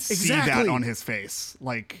you can see that on his face.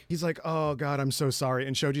 Like he's like, oh God, I'm so sorry.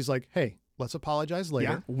 And Shoji's like, hey, let's apologize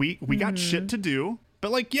later. Yeah, we got shit to do. But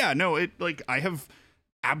like, yeah, no, it like I have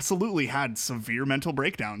absolutely had severe mental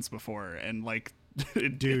breakdowns before, and like,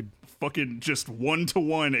 dude, fucking just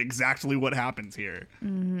 1-to-1 exactly what happens here.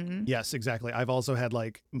 Yes, exactly. I've also had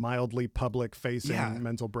like mildly public facing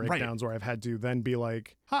mental breakdowns where I've had to then be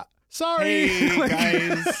like, ha, sorry. Hey Like,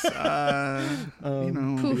 guys,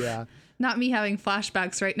 yeah. Not me having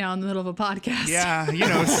flashbacks right now in the middle of a podcast. Yeah,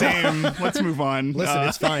 same. Let's move on. Listen,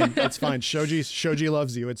 it's fine. It's fine. Shoji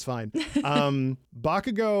loves you. It's fine.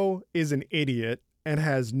 Bakugo is an idiot and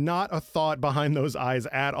has not a thought behind those eyes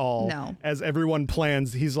at all. No. As everyone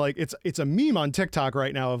plans, he's like, it's a meme on TikTok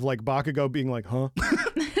right now of like Bakugo being like, huh?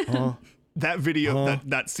 Huh? That video,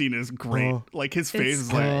 that scene is great. Like his face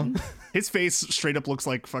is like, his face straight up looks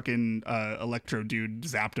like fucking Electro dude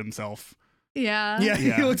zapped himself. Yeah. Yeah,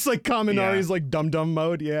 he looks like Kaminari's Yeah. like dum-dum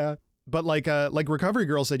mode, yeah. But like Recovery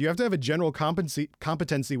Girl said, you have to have a general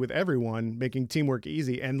competency with everyone, making teamwork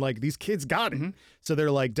easy. And like these kids got it. So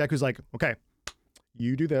they're like, Deku's like, okay,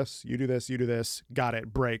 you do this, you do this, you do this. Got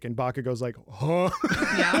it, break. And Bakugo's like, huh?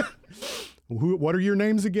 Yeah. What are your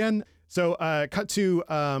names again? So cut to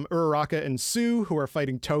Uraraka and Sue, who are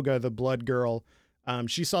fighting Toga, the blood girl.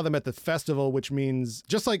 She saw them at the festival, which means,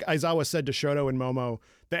 just like Aizawa said to Shoto and Momo,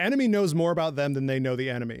 the enemy knows more about them than they know the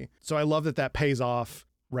enemy. So I love that that pays off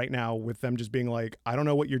right now with them just being like, I don't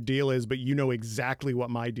know what your deal is, but you know exactly what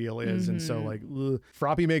my deal is. And so like,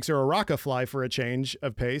 Froppy makes Uraraka fly for a change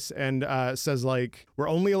of pace and says like, we're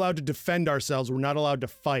only allowed to defend ourselves. We're not allowed to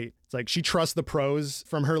fight. It's like she trusts the pros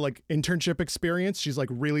from her like internship experience. She's like,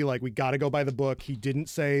 really like, we got to go by the book. He didn't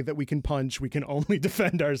say that we can punch. We can only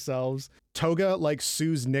defend ourselves. Toga likes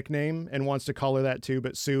Sue's nickname and wants to call her that too.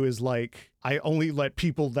 But Sue is like, I only let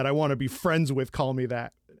people that I want to be friends with call me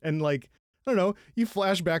that. And like, I don't know, you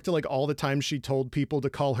flash back to like all the times she told people to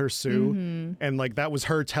call her Sue. And like that was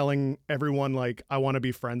her telling everyone like, I want to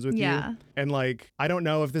be friends with you. And like, I don't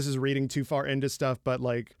know if this is reading too far into stuff, but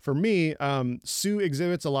like for me, Sue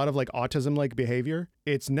exhibits a lot of like autism like behavior.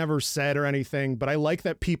 It's never said or anything, but I like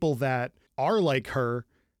that people that are like her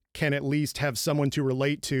can at least have someone to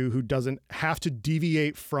relate to who doesn't have to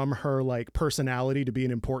deviate from her like personality to be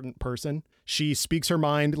an important person. She speaks her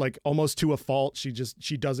mind like almost to a fault.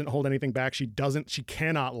 She doesn't hold anything back. She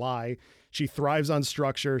cannot lie. She thrives on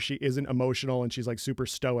structure. She isn't emotional and she's like super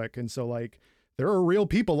stoic. And so like there are real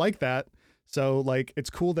people like that. So like it's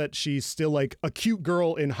cool that she's still like a cute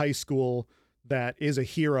girl in high school that is a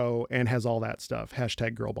hero and has all that stuff.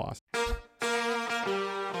 Hashtag girl boss.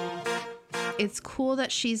 It's cool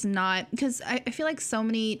that she's not, because I feel like so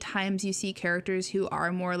many times you see characters who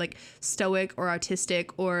are more like stoic or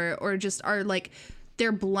autistic or just are like,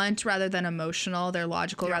 they're blunt rather than emotional. They're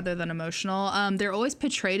logical rather than emotional. They're always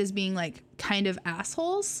portrayed as being like kind of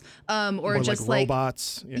assholes, or just like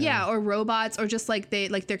robots. Or robots, or just like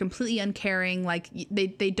they're completely uncaring. Like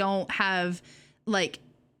they don't have like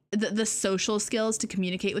the social skills to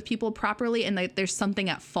communicate with people properly, and like there's something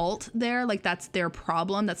at fault there, like that's their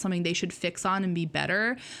problem, that's something they should fix on and be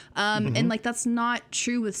better. And like that's not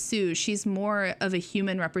true with Sue. She's more of a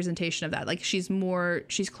human representation of that. Like she's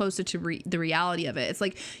closer to the reality of it. It's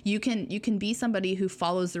like you can be somebody who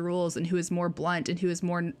follows the rules and who is more blunt and who is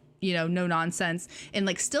more, you know, no nonsense, and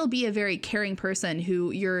like still be a very caring person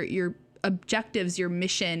who your objectives, your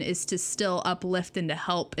mission is to still uplift and to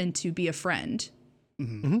help and to be a friend.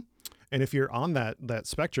 And if you're on that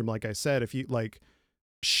spectrum, like I said, if you like,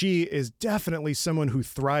 she is definitely someone who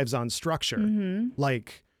thrives on structure,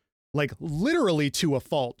 like literally to a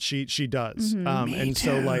fault. She does. And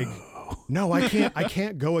so like, no, I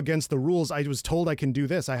can't go against the rules. I was told I can do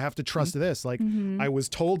this. I have to trust this. Like I was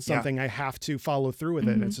told something, I have to follow through with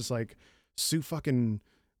it. And it's just like, Sue fucking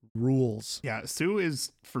rules. Yeah. Sue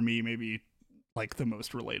is for me, maybe like the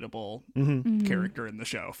most relatable character in the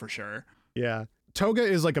show for sure. Yeah. Toga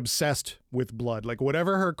is like obsessed with blood. Like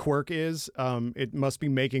whatever her quirk is, it must be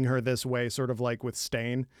making her this way, sort of like with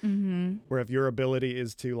Stain, where if your ability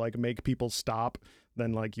is to like make people stop,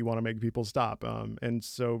 then like you want to make people stop. And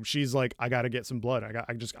so she's like, I got to get some blood.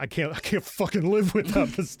 I can't fucking live without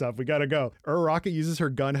this stuff. We got to go. Uraraka uses her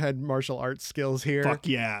gunhead martial arts skills here. Fuck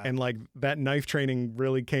yeah. And like that knife training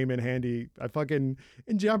really came in handy. In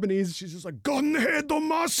Japanese, she's just like, gunhead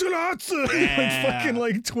martial arts. Like fucking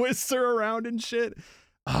like twists her around and shit.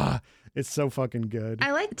 It's so fucking good.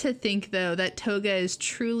 I like to think, though, that Toga is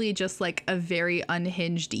truly just like a very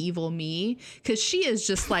unhinged evil me, because she is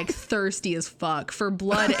just like thirsty as fuck for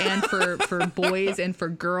blood and for boys and for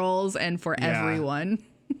girls and for everyone.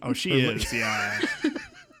 Oh, she is. Yeah.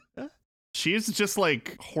 She's just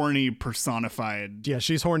like horny personified. Yeah,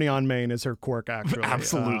 she's horny on main is her quirk, actually.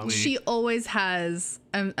 Absolutely. She always has,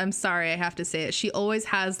 I'm sorry, I have to say it, she always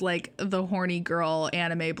has like the horny girl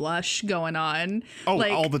anime blush going on. Oh,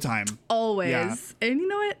 like, all the time. Always. Yeah. And you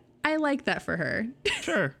know what? I like that for her.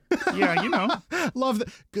 Sure. Yeah, you know. Love that.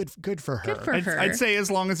 Good for her. Good for her. I'd say as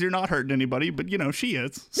long as you're not hurting anybody, but you know, she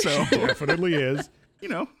is. So Definitely is. You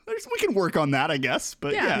know, we can work on that, I guess.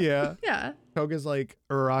 But Yeah. Yeah. Toga's like,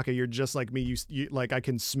 Uraraka, you're just like me. You like, I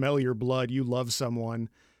can smell your blood. You love someone,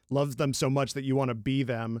 loves them so much that you want to be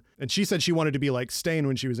them. And she said she wanted to be like Stain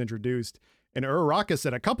when she was introduced. And Uraraka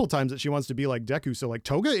said a couple times that she wants to be like Deku. So like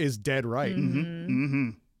Toga is dead right.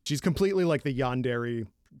 She's completely like the yandere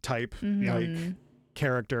type, like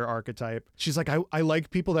character archetype. She's like, I like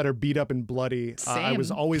people that are beat up and bloody. I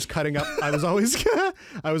was always cutting up. I was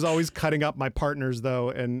always cutting up my partners though,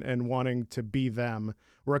 and wanting to be them.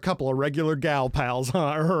 We're a couple of regular gal pals,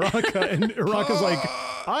 huh? Uraraka, and Uraraka's like,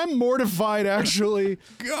 I'm mortified actually.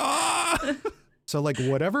 So like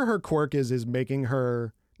whatever her quirk is making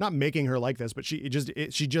her not making her like this, but she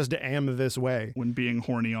just am this way. When being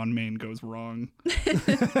horny on main goes wrong.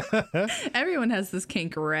 Everyone has this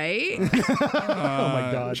kink, right? Oh my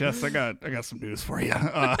God. Jess, I got some news for you.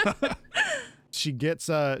 She gets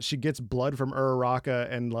blood from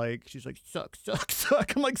Uraraka and like she's like suck.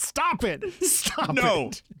 I'm like, stop it. Stop No,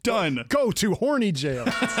 it. done. Go to horny jail.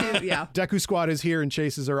 Yeah. Deku Squad is here and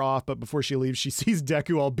chases her off, but before she leaves, she sees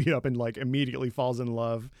Deku all beat up and like immediately falls in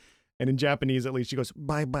love. And in Japanese, at least, she goes,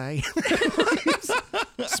 bye-bye.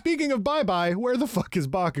 Speaking of bye-bye, where the fuck is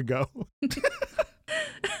Bakugo?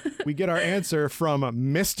 We get our answer from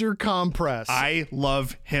Mr. Compress. I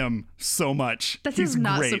love him so much. That He's does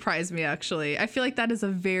not great. surprise me, actually. I feel like that is a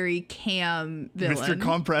very Cam villain. Mr.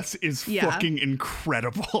 Compress is fucking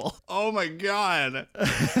incredible. Oh my God.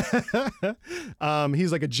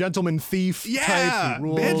 He's like a gentleman thief type. He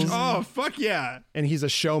rules. Bitch. Oh, fuck yeah. And he's a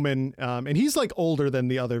showman, and he's like older than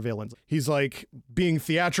the other villains. He's like being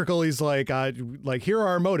theatrical. He's like here are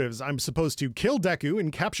our motives. I'm supposed to kill Deku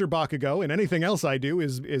and capture Bakugo, and anything else I do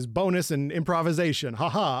is bonus and improvisation.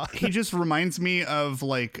 Haha. He just reminds me of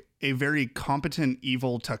like a very competent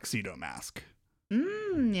evil Tuxedo Mask.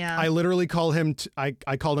 Yeah. I literally call him. I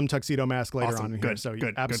called him Tuxedo Mask later Awesome. on Good. here. So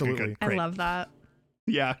Good. absolutely. Good. I Great. love that.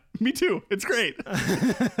 Yeah, me too. It's great.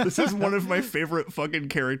 This is one of my favorite fucking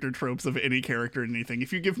character tropes of any character in anything.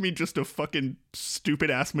 If you give me just a fucking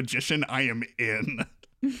stupid ass magician, I am in.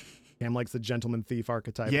 Cam likes the gentleman thief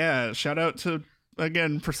archetype. Yeah, shout out to,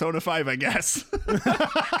 again, Persona 5, I guess.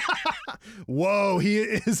 Whoa, he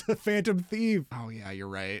is a phantom thief. Oh yeah, you're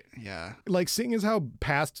right. Yeah. Like, seeing as how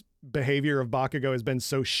past behavior of Bakugo has been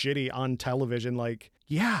so shitty on television, like,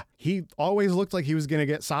 yeah, he always looked like he was gonna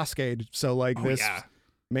get Sasuke'd. So like this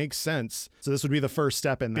makes sense. So this would be the first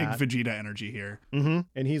step in Big that. Vegeta energy here. Mm-hmm.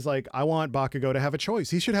 And he's like, I want Bakugo to have a choice.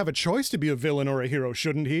 He should have a choice to be a villain or a hero,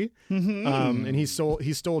 shouldn't he? Mm-hmm. And he stole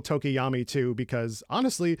Tokiyami too, because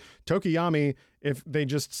honestly, Tokiyami, if they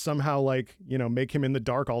just somehow like, make him in the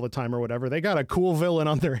dark all the time or whatever, they got a cool villain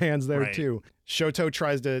on their hands there too. Shoto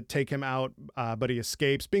tries to take him out, but he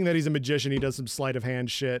escapes. Being that he's a magician, he does some sleight of hand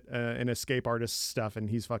shit and escape artist stuff, and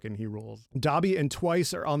he rules. Dabi and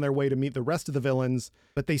Twice are on their way to meet the rest of the villains,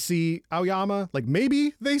 but they see Aoyama. Like,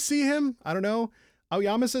 maybe they see him. I don't know.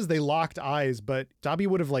 Aoyama says they locked eyes, but Dabi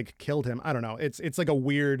would have like killed him. I don't know. It's like a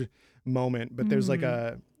weird moment, but there's like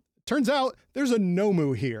turns out there's a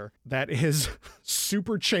Nomu here that is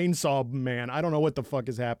super chainsaw man. I don't know what the fuck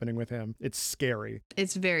is happening with him. It's scary.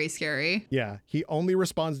 It's very scary. Yeah, he only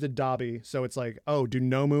responds to Dabi, so it's like, oh, do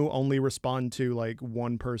Nomu only respond to like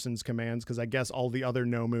one person's commands? Because I guess all the other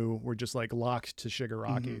Nomu were just like locked to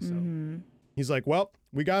Shigaraki. So he's like, well,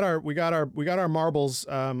 we got our marbles.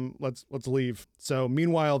 Let's leave. So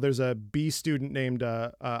meanwhile, there's a B student named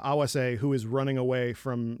Awase who is running away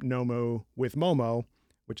from Nomu with Momo,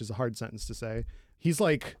 which is a hard sentence to say. He's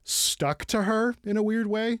like stuck to her in a weird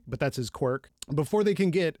way, but that's his quirk. Before they can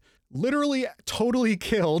get literally totally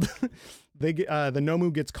killed, the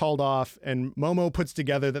Nomu gets called off, and Momo puts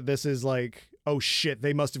together that this is like, oh shit,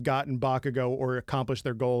 they must have gotten Bakugo or accomplished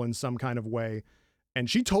their goal in some kind of way. And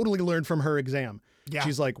she totally learned from her exam. Yeah.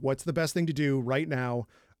 She's like, what's the best thing to do right now?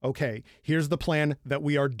 Okay, here's the plan that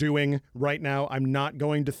we are doing right now. I'm not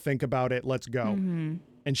going to think about it. Let's go.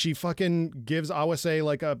 And she fucking gives Awase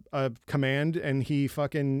like a command, and he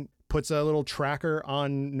fucking puts a little tracker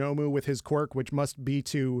on Nomu with his quirk, which must be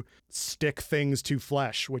to stick things to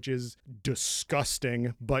flesh, which is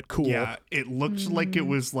disgusting, but cool. Yeah, it looked like it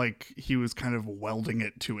was like he was kind of welding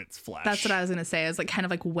it to its flesh. That's what I was going to say. I was like kind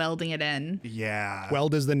of like welding it in. Yeah.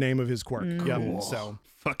 Weld is the name of his quirk. Cool. Yep. So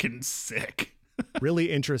fucking sick.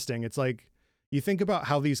 Really interesting. It's like, you think about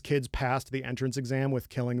how these kids passed the entrance exam with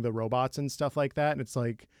killing the robots and stuff like that. And it's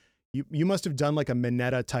like, you must have done like a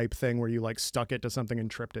Mineta type thing where you like stuck it to something and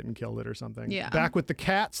tripped it and killed it or something. Yeah. Back with the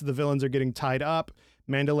cats, the villains are getting tied up.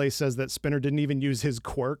 Mandalay says that Spinner didn't even use his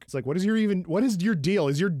quirk. It's like, what is your deal?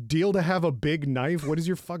 Is your deal to have a big knife? What is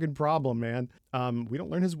your fucking problem, man? We don't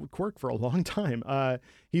learn his quirk for a long time.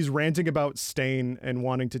 He's ranting about Stain and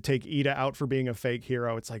wanting to take Ida out for being a fake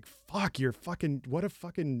hero. It's like, fuck, what a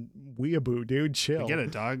fucking weeaboo, dude. Chill. I get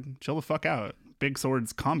it, dog. Chill the fuck out. Big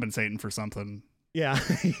Sword's compensating for something. Yeah.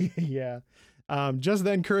 Yeah. Just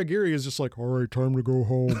then Kurogiri is just like, all right, time to go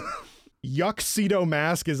home. Yuxedo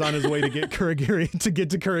Mask is on his way to get to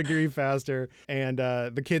Kurogiri faster, and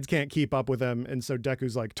the kids can't keep up with him, and so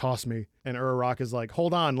Deku's like, toss me, and Uraraka is like,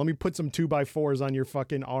 hold on, let me put some 2x4s on your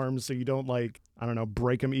fucking arms so you don't like, I don't know,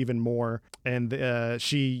 break them even more. And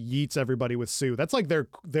she yeets everybody with Sue. That's like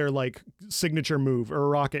their like signature move.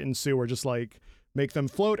 Uraraka and Sue are just like, make them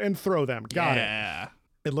float and throw them. Got it.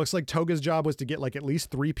 It looks like Toga's job was to get like at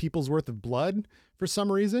least 3 people's worth of blood for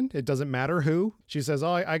some reason. It doesn't matter who. She says,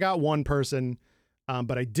 oh, I got one person,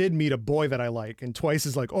 but I did meet a boy that I like. And Twice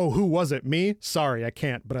is like, oh, who was it? Me? Sorry, I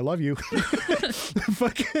can't, but I love you.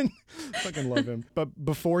 fucking love him. But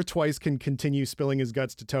before Twice can continue spilling his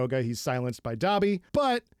guts to Toga, he's silenced by Dabi.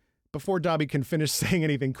 But before Dabi can finish saying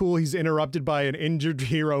anything cool, he's interrupted by an injured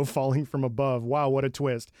hero falling from above. Wow, what a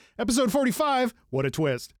twist. Episode 45, what a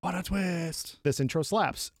twist. What a twist. This intro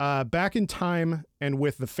slaps. Back in time and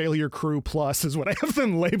with the Failure Crew Plus is what I have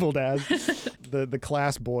them labeled as. the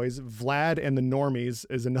class boys. Vlad and the Normies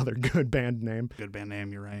is another good band name. Good band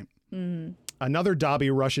name, you're right. Another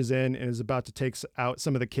Dabi rushes in and is about to take out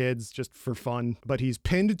some of the kids just for fun, but he's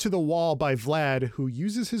pinned to the wall by Vlad, who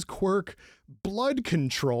uses his quirk blood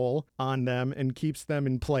control on them and keeps them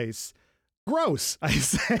in place. Gross, I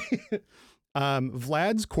say.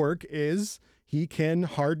 Vlad's quirk is he can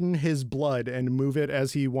harden his blood and move it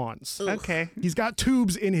as he wants. Ugh. Okay. He's got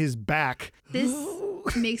tubes in his back. This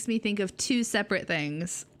makes me think of 2 separate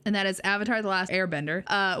things. And that is Avatar: The Last Airbender.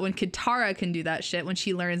 When Katara can do that shit, when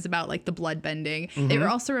she learns about like the blood bending. It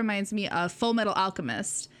also reminds me of Full Metal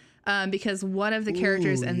Alchemist, because one of the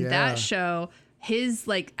characters in that show, his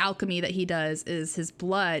like alchemy that he does is his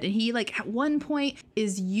blood, and he like at one point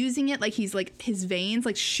is using it like he's like his veins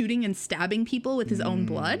like shooting and stabbing people with his own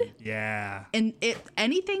blood. Yeah. And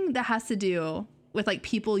anything that has to do with like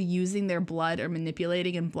people using their blood or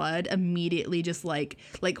manipulating in blood immediately just like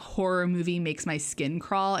horror movie makes my skin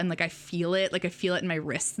crawl, and like I feel it in my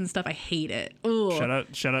wrists and stuff. I hate it. Ugh.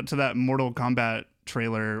 Shout out to that Mortal Kombat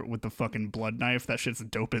trailer with the fucking blood knife. That shit's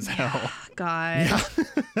dope as hell. God.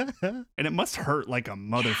 And it must hurt like a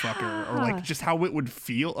motherfucker, or like just how it would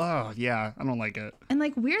feel. Oh yeah, I don't like it. And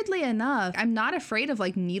like weirdly enough, I'm not afraid of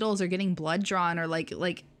like needles or getting blood drawn or like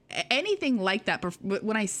anything like that. But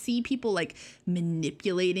when I see people like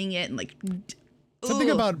manipulating it and like something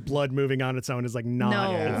about blood moving on its own is like not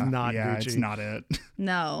yeah, Gucci. it's not it.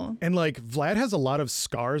 No. And like Vlad has a lot of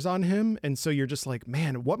scars on him, and so you're just like,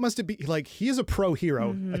 man, what must it be like? He is a pro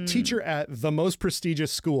hero, a teacher at the most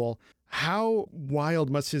prestigious school. How wild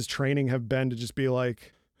must his training have been to just be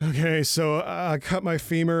like, okay, so I cut my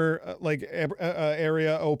femur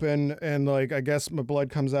area open, and like I guess my blood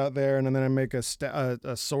comes out there, and then I make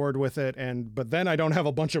a sword with it, but then I don't have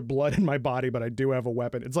a bunch of blood in my body, but I do have a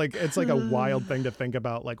weapon. It's like a wild thing to think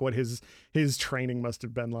about, like what his training must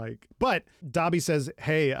have been like. But Dabi says,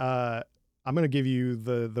 hey, I'm going to give you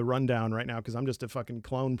the rundown right now because I'm just a fucking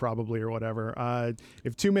clone probably or whatever.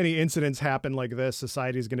 If too many incidents happen like this,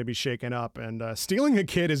 society is going to be shaken up, and stealing a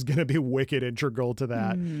kid is going to be wicked integral to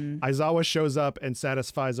that. Aizawa shows up and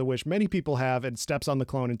satisfies a wish many people have and steps on the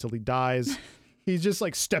clone until he dies. He's just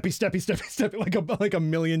like steppy like a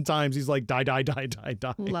million times. He's like die.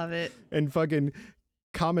 Love it. And fucking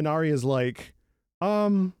Kaminari is like,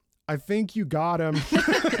 I think you got him.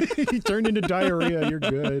 He turned into diarrhea. You're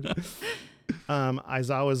good.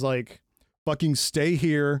 Aizawa's like, fucking stay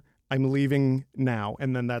here. I'm leaving now.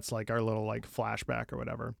 And then that's like our little like flashback or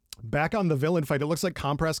whatever. Back on the villain fight, it looks like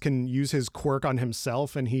Compress can use his quirk on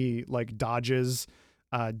himself, and he like dodges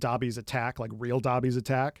Dabi's attack, like real Dabi's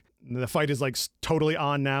attack. The fight is like totally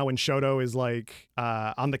on now, and Shoto is like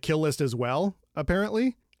on the kill list as well,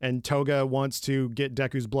 apparently. And Toga wants to get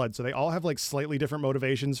Deku's blood. So they all have like slightly different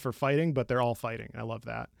motivations for fighting, but they're all fighting. I love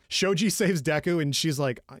that. Shoji saves Deku, and she's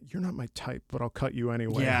like, you're not my type, but I'll cut you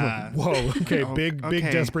anyway. Yeah. Whoa. Okay. Big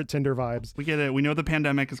desperate Tinder vibes. We get it. We know the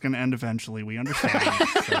pandemic is going to end eventually. We understand.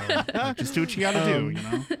 So just do what you got to do, you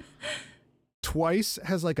know? Twice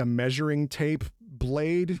has like a measuring tape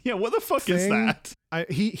blade. Yeah. What the fuck is that?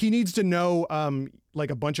 He needs to know like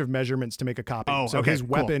a bunch of measurements to make a copy. Oh, so okay, his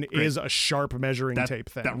weapon cool, is a sharp measuring tape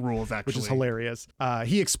thing. That rules, actually. Which is hilarious.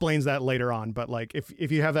 He explains that later on, but like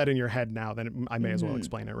if you have that in your head now, then I may as well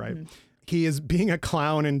explain it, right? He is being a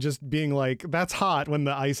clown and just being like, that's hot when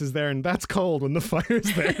the ice is there, and that's cold when the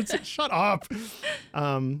fire's there. It's like, shut up.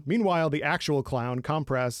 Meanwhile, the actual clown,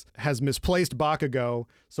 Compress, has misplaced Bakugo,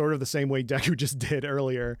 sort of the same way Deku just did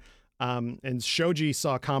earlier. And Shoji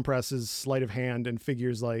saw Compress's sleight of hand and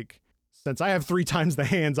figures like, since I have 3 times the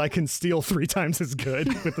hands, I can steal 3 times as good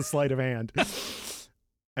with the sleight of hand.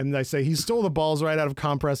 And I say, he stole the balls right out of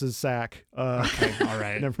Compress's sack. Okay, all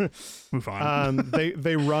right. Move on.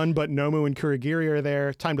 They run, but Nomu and Kurogiri are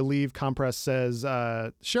there. Time to leave. Compress says,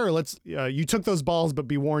 sure, let's, you took those balls, but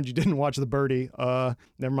be warned, you didn't watch the birdie.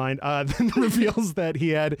 Never mind. Then reveals that he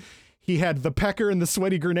had the pecker and the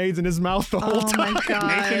sweaty grenades in his mouth the whole time. Oh my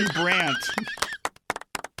God. Nathan Brandt.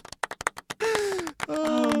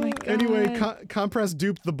 Oh my God. Anyway, Compress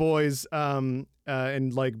duped the boys and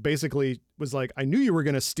like basically was like, I knew you were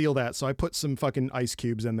going to steal that, so I put some fucking ice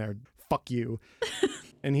cubes in there. Fuck you.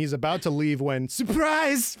 And he's about to leave when,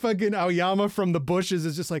 surprise, fucking Aoyama from the bushes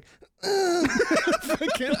is just like,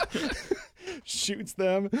 fucking shoots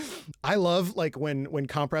them. I love like when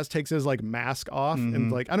Compress takes his like mask off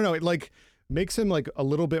and like, I don't know, it like makes him like a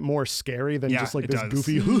little bit more scary than just like this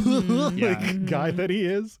goofy like guy that he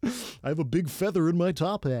is. I have a big feather in my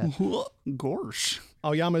top hat. Gosh.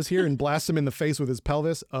 Aoyama's here and blasts him in the face with his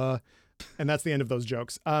pelvis. And that's the end of those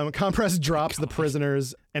jokes. Compress drops the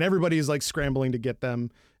prisoners and everybody's like scrambling to get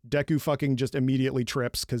them. Deku fucking just immediately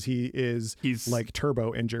trips because he's like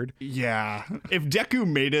turbo injured. Yeah. If Deku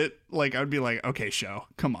made it, like I'd be like, okay, show,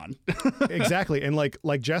 come on. Exactly. And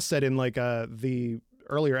like Jess said in like the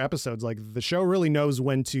earlier episodes, like the show really knows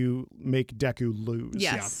when to make Deku lose.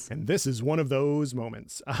 Yes. Yeah. And this is one of those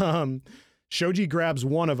moments. Shoji grabs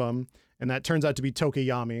one of them, and that turns out to be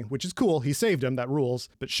Tokiyami, which is cool. He saved him. That rules.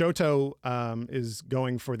 But Shoto is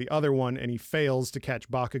going for the other one, and he fails to catch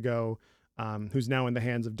Bakugo, who's now in the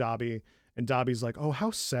hands of Dabi. And Dabi's like, oh,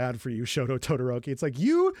 how sad for you, Shoto Todoroki. It's like,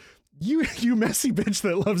 you messy bitch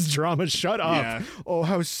that loves drama. Shut up. Yeah. Oh,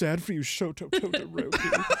 how sad for you, Shoto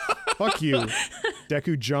Todoroki. Fuck you.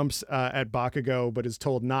 Deku jumps at Bakugo, but is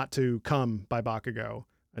told not to come by Bakugo.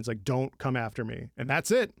 It's like, don't come after me. And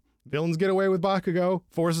that's it. Villains get away with Bakugo.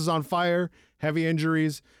 Force is on fire. Heavy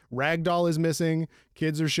injuries. Ragdoll is missing.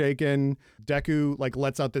 Kids are shaken. Deku like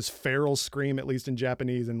lets out this feral scream, at least in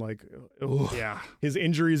Japanese, and like, ugh. Yeah, his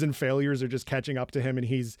injuries and failures are just catching up to him, and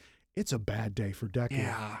it's a bad day for Deku.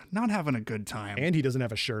 Yeah, not having a good time. And he doesn't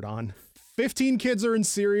have a shirt on. 15 kids are in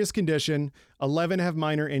serious condition. 11 have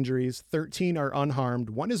minor injuries. 13 are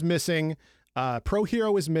unharmed. 1 is missing. Pro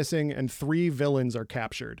Hero is missing, and 3 villains are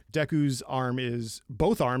captured. Deku's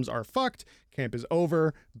both arms are fucked. Camp is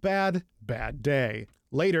over. Bad day.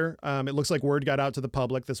 Later, it looks like word got out to the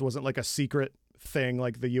public. This wasn't like a secret thing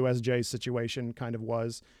like the USJ situation kind of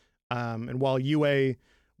was. And while UA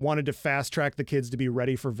wanted to fast track the kids to be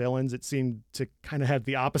ready for villains, it seemed to kind of have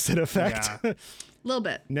the opposite effect. A little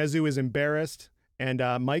bit. Nezu is embarrassed, and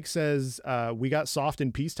Mike says, we got soft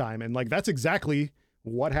in peacetime. And like, that's exactly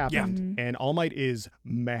what happened. Yeah. And All Might is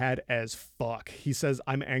mad as fuck. He says,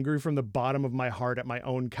 I'm angry from the bottom of my heart at my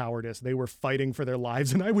own cowardice. They were fighting for their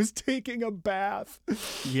lives and I was taking a bath.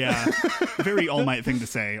 Yeah. Very All Might thing to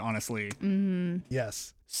say, honestly. Mm-hmm.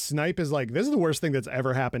 Yes. Snipe is like, this is the worst thing that's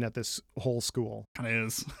ever happened at this whole school. Kind of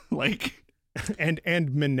is. Like, and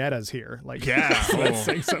Minetta's here. Like, yeah. So that's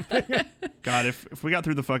saying something. God, if we got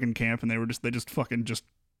through the fucking camp and they just fucking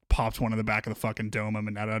popped one in the back of the fucking dome of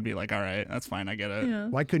Mineta, I'd be like, all right, that's fine, I get it. Yeah.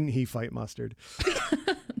 Why couldn't he fight Mustard?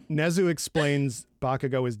 Nezu explains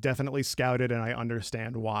Bakugo is definitely scouted and I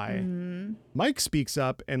understand why. Mm-hmm. Mike speaks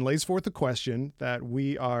up and lays forth a question that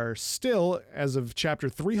we are still, as of chapter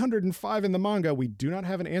 305 in the manga, we do not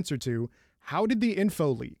have an answer to. How did the info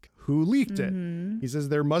leak? Who leaked it? He says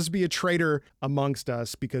there must be a traitor amongst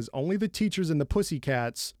us because only the teachers and the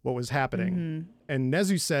pussycats what was happening. And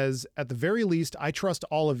Nezu says, at the very least, I trust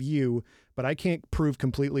all of you, but I can't prove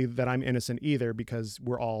completely that I'm innocent either because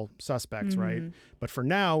we're all suspects, right? But for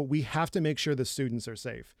now, we have to make sure the students are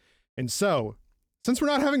safe. And so, since we're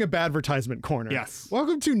not having a bad advertisement corner, yes,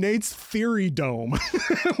 welcome to Nate's Theory Dome.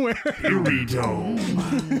 Theory Dome.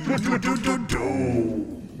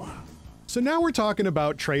 So now we're talking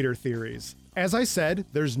about traitor theories. As I said,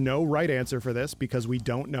 there's no right answer for this because we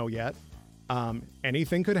don't know yet.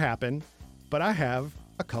 Anything could happen, but I have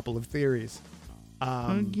a couple of theories.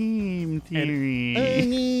 A game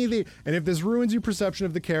theory. And if this ruins your perception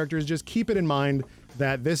of the characters, just keep it in mind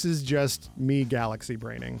that this is just me galaxy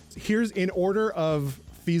braining. Here's, in order of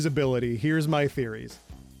feasibility, here's my theories.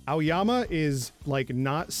 Aoyama is like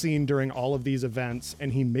not seen during all of these events,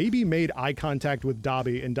 and he maybe made eye contact with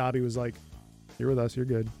Dabi, and Dabi was like, you're with us, you're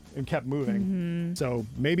good, and kept moving. So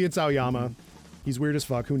maybe it's Aoyama. He's weird as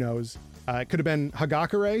fuck, who knows? It could have been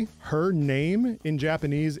Hagakure. Her name in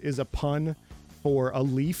Japanese is a pun for a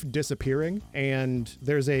leaf disappearing, and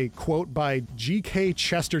there's a quote by G.K.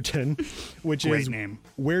 Chesterton, which Great is, name.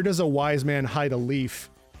 Where does a wise man hide a leaf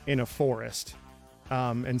in a forest?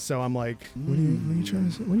 And so I'm like, what are you trying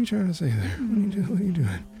to say there? What are you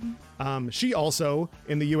doing? She also,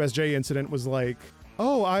 in the USJ incident, was like,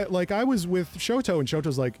 oh, I was with Shoto, and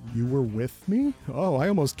Shoto's like, you were with me? Oh, I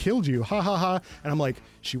almost killed you. Ha ha ha. And I'm like,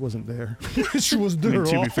 she wasn't there. She wasn't there.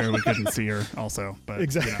 To be fair, we couldn't see her also, but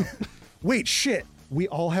exactly. You know. Wait, shit. We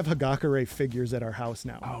all have Hagakure figures at our house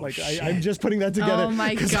now. Oh, like shit. I'm just putting that together. Oh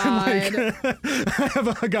my God. I have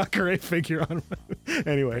a Hagakure figure on my...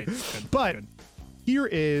 Anyway, Good. but here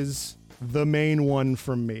is the main one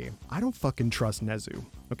from me. I don't fucking trust Nezu,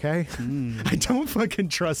 okay? I don't fucking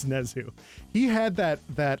trust Nezu. He had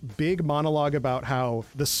that big monologue about how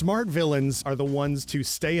the smart villains are the ones to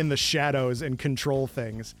stay in the shadows and control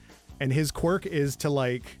things. And his quirk is to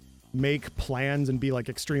like make plans and be like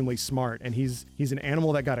extremely smart. And he's an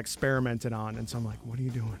animal that got experimented on. And so I'm like, what are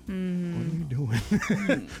you doing? What are you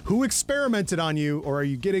doing? Who experimented on you, or are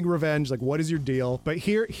you getting revenge? Like, what is your deal? But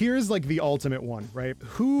here's like the ultimate one, right?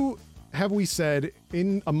 Who have we said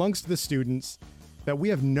in amongst the students that we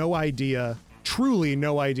have no idea, truly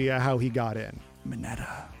no idea how he got in?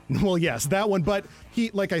 Mineta. Well, yes, that one. But he,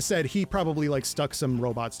 like I said, he probably like stuck some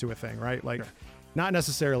robots to a thing, right? Like, sure. Not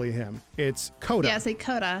necessarily him. It's Coda. Yeah, say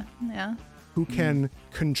Coda. Yeah. Who can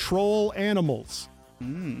control animals.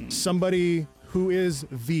 Somebody who is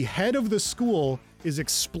the head of the school is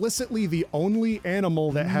explicitly the only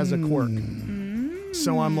animal that has a quirk.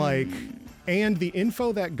 So I'm like, and the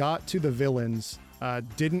info that got to the villains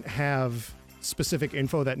didn't have specific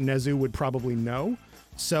info that Nezu would probably know.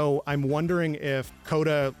 So I'm wondering if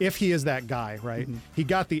Coda, if he is that guy, right? He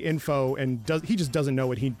got the info and he just doesn't know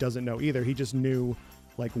what he doesn't know either. He just knew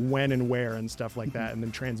like when and where and stuff like that, and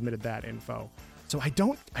then transmitted that info. So I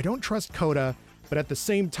don't trust Coda, but at the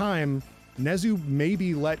same time, Nezu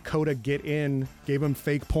maybe let Coda get in, gave him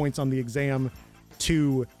fake points on the exam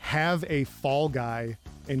to have a fall guy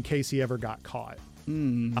in case he ever got caught.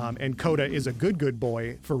 And Coda is a good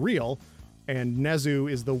boy for real, and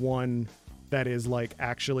Nezu is the one that is like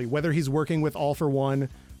actually, whether he's working with All for One,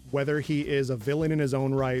 whether he is a villain in his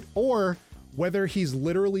own right, or whether he's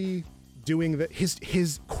literally doing that.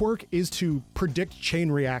 His quirk is to predict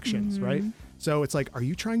chain reactions, right? So it's like, are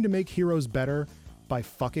you trying to make heroes better by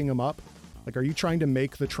fucking them up? Like, are you trying to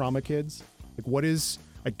make the trauma kids? Like, what is?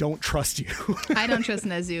 I don't trust you. I don't trust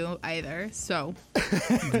Nezu either. So.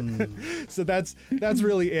 So that's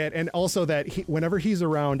really it. And also that whenever he's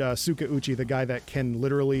around Sukauchi, the guy that can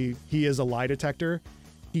literally, he is a lie detector,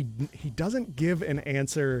 he doesn't give an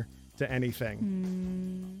answer to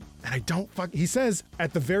anything. And I don't he says,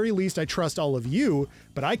 at the very least, I trust all of you,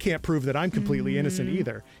 but I can't prove that I'm completely innocent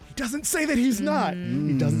either. He doesn't say that he's not.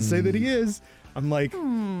 He doesn't say that he is. I'm like,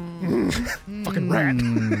 fucking rat.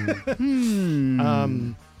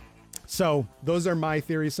 So those are my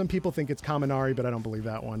theories. Some people think it's Kaminari, but I don't believe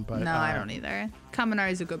that one. But no, I don't either.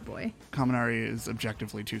 Kaminari's a good boy. Kaminari is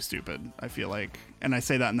objectively too stupid, I feel like. And I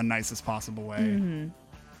say that in the nicest possible way.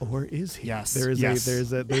 Or is he? Yes. There's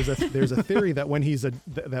a theory that when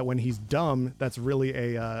he's dumb, that's really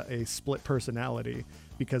a split personality,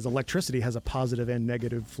 because electricity has a positive and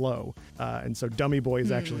negative flow. And so Dummy Boy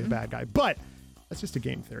is actually a bad guy. But that's just a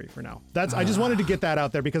game theory for now. I just wanted to get that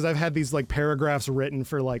out there because I've had these like paragraphs written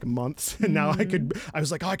for like months, and now I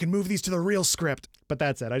was like, oh, I can move these to the real script. But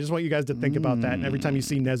that's it. I just want you guys to think about that. And every time you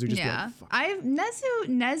see Nezu, just be like, fuck.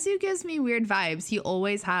 Nezu gives me weird vibes. He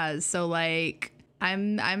always has. So like,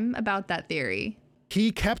 I'm about that theory.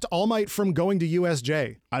 He kept All Might from going to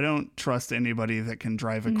USJ. I don't trust anybody that can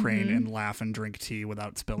drive a crane and laugh and drink tea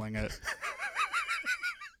without spilling it.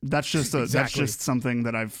 That's just that's just something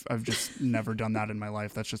that I've just never done that in my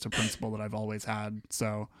life. That's just a principle that I've always had.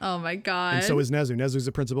 So. Oh my god. And so is Nezu. Nezu's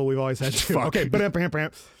a principle we've always had too. Fuck. Okay.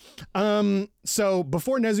 So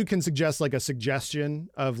before Nezu can suggest like a suggestion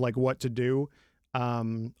of like what to do,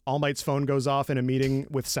 All Might's phone goes off in a meeting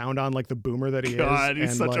with sound on, like the boomer that he is. God, he's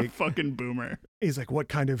and such like, a fucking boomer. He's like, what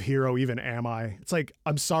kind of hero even am I? It's like,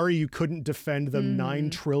 I'm sorry you couldn't defend the 9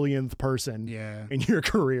 trillionth person in your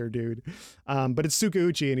career, dude. But it's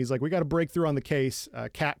Sukauchi, and he's like, we got to break through on the case.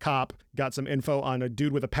 Cat Cop got some info on a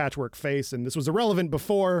dude with a patchwork face, and this was irrelevant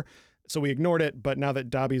before, so we ignored it. But now that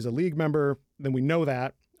Dabi's a League member, then we know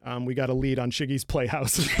that. We got a lead on Shiggy's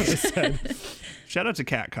Playhouse, is what I said. Shout out to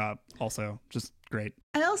Cat Cop, also. Just great.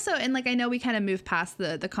 I also, and like, I know we kind of moved past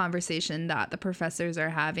the conversation that the professors are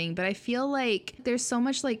having, but I feel like there's so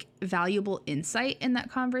much like valuable insight in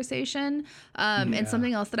that conversation. And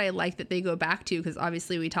something else that I like that they go back to, because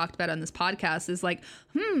obviously we talked about on this podcast, is like,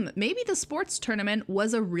 maybe the sports tournament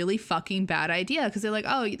was a really fucking bad idea. Because they're like,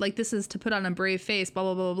 oh, like this is to put on a brave face, blah,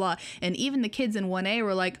 blah, blah, blah. And even the kids in 1A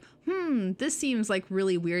were like, this seems like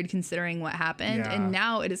really weird considering what happened. Yeah. And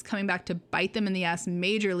now it is coming back to bite them in the ass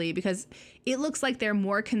majorly, because it looks like they're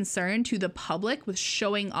more concerned to the public with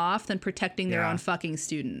showing off than protecting their own fucking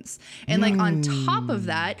students. And like on top of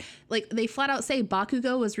that, like they flat out say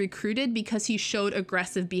Bakugo was recruited because he showed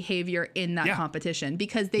aggressive behavior in that competition,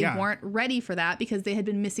 because they weren't ready for that, because they had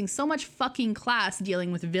been missing so much fucking class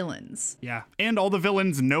dealing with villains. Yeah. And all the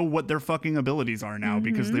villains know what their fucking abilities are now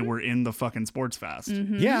because they were in the fucking sports fest.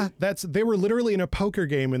 Yeah, They were literally in a poker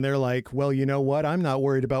game and they're like, well, you know what? I'm not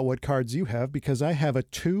worried about what cards you have because I have a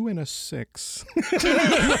 2 and a 6.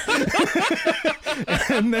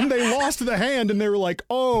 And then they lost the hand and they were like,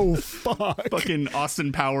 oh, fuck. Fucking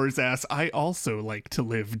Austin Powers ass. I also like to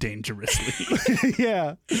live dangerously.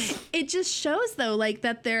 Yeah. It just shows though, like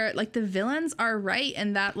that they're like the villains are right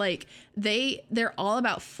and that like they're all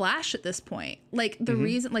about flash at this point. Like the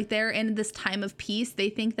reason like they're in this time of peace, they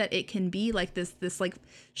think that it can be like this like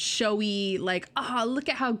showy, like, look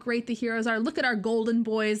at how great the heroes are. Look at our golden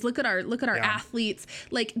boys. Look at our athletes.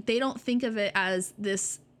 Like they don't think of it as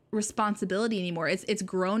this responsibility anymore. It's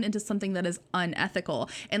grown into something that is unethical,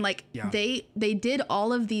 and like they did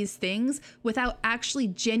all of these things without actually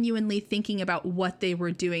genuinely thinking about what they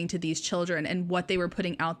were doing to these children and what they were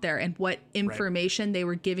putting out there and what information they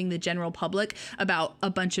were giving the general public about a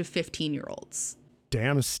bunch of 15-year-olds.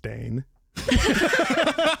 Damn, Stain.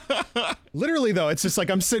 Literally though, it's just like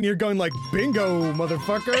I'm sitting here going like, bingo,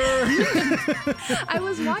 motherfucker. I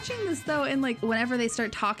was watching this though, and like whenever they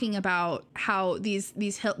start talking about how these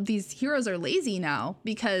heroes are lazy now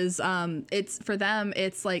because it's for them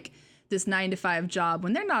it's like this 9-to-5 job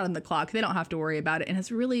when they're not on the clock, they don't have to worry about it, and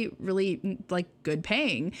it's really like good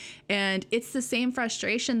paying. And it's the same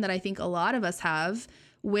frustration that I think a lot of us have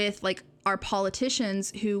with like our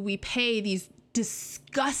politicians who we pay these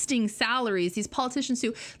disgusting salaries, these politicians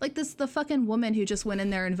who like the fucking woman who just went in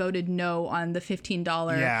there and voted no on the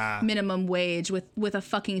 $15 minimum wage with a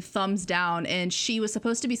fucking thumbs down, and she was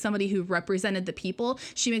supposed to be somebody who represented the people.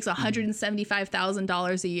 She makes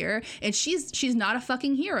 $175,000 a year, and she's not a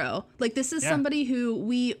fucking hero. Like this is somebody who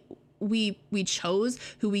we chose,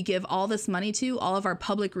 who we give all this money to, all of our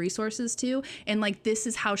public resources to, and like this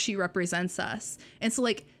is how she represents us. And so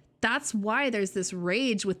like that's why there's this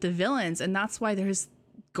rage with the villains, and that's why there's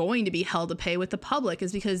going to be hell to pay with the public,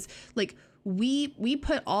 is because like we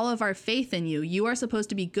put all of our faith in you. You are supposed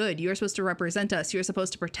to be good. You are supposed to represent us. You're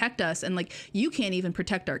supposed to protect us, and like you can't even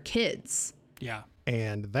protect our kids. Yeah.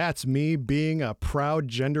 And that's me being a proud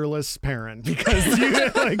genderless parent, because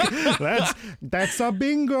that's a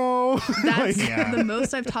bingo. That's the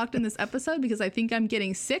most I've talked in this episode, because I think I'm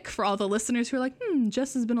getting sick for all the listeners who are like,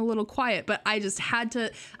 Jess has been a little quiet, but I just had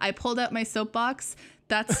to, I pulled out my soapbox.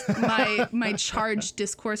 That's my charged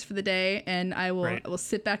discourse for the day, and I will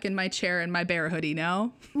sit back in my chair in my bear hoodie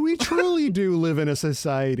now. We truly do live in a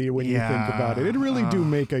society when you think about it. It really do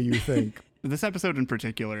make you think. This episode in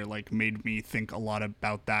particular like made me think a lot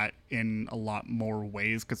about that in a lot more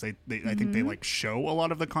ways, because I think they like show a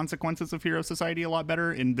lot of the consequences of hero society a lot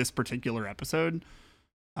better in this particular episode.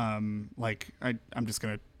 Like I'm just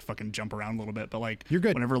gonna fucking jump around a little bit, but like you're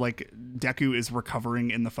good. Whenever like Deku is recovering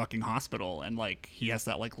in the fucking hospital and like he has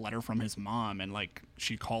that like letter from his mom, and like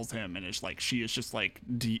she calls him and it's like she is just like,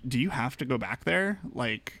 do you have to go back there?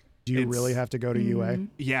 Like, do you really have to go to UA?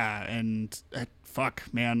 Yeah, and fuck,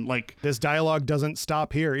 man, like this dialogue doesn't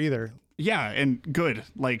stop here either. Yeah, and good,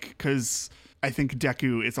 like, because I think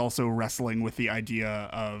Deku is also wrestling with the idea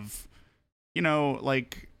of, you know,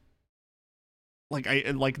 like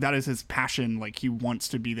that is his passion. Like he wants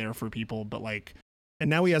to be there for people, but like,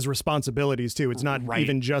 and now he has responsibilities too. It's not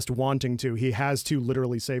even just wanting to; he has to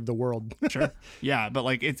literally save the world. Sure, yeah, but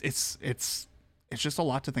like it's just a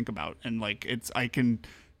lot to think about, and like I can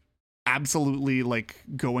absolutely like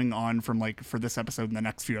going on from like for this episode and the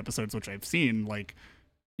next few episodes which I've seen, like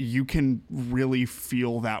you can really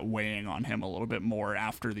feel that weighing on him a little bit more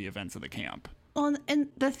after the events of the camp. Well, and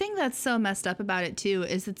the thing that's so messed up about it too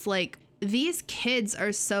is it's like these kids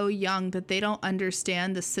are so young that they don't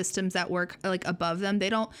understand the systems that work like above them. They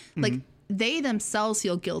don't like they themselves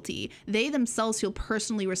feel guilty. They themselves feel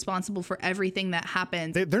personally responsible for everything that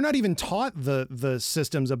happens. They're not even taught the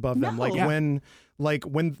systems above them. Like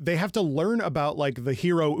when they have to learn about like the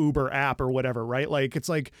Hero Uber app or whatever, right? Like it's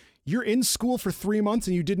like you're in school for 3 months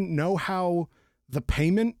and you didn't know how the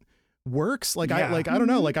payment works. Like I don't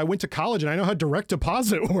know. Like I went to college and I know how direct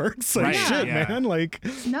deposit works. Like man. Like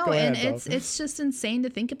no, and it's just insane to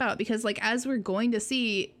think about, because like as we're going to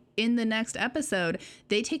see in the next episode,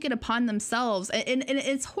 they take it upon themselves, and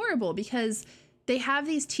it's horrible because they have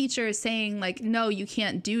these teachers saying like, no, you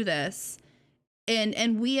can't do this.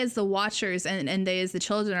 And we as the watchers and they as the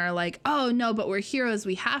children are like, oh no, but we're heroes,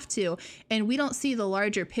 we have to. And we don't see the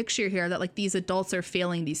larger picture here that like these adults are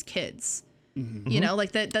failing these kids, you know,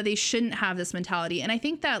 like that they shouldn't have this mentality. And I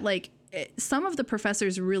think that like some of the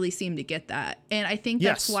professors really seem to get that. And I think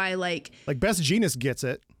that's why like Best Jeanist gets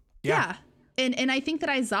it. Yeah. And I think that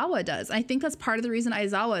Aizawa does. I think that's part of the reason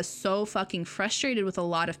Aizawa is so fucking frustrated with a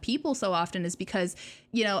lot of people so often, is because,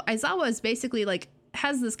 you know, Aizawa is basically like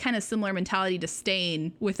has this kind of similar mentality to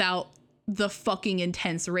Stain without the fucking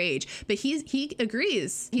intense rage. But he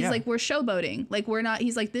agrees. He's like, we're showboating. Like, we're not,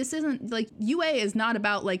 he's like, this isn't like, UA is not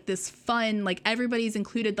about like this fun, like everybody's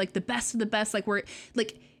included, like the best of the best. Like we're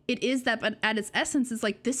like, it is that, but at its essence is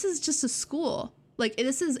like, this is just a school. Like,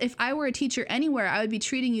 this is, if I were a teacher anywhere, I would be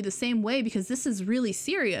treating you the same way, because this is really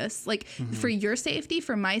serious. Like, for your safety,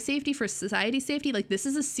 for my safety, for society's safety, like, this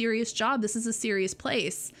is a serious job. This is a serious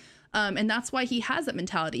place. And that's why he has that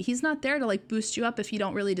mentality. He's not there to like boost you up if you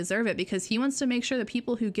don't really deserve it, because he wants to make sure that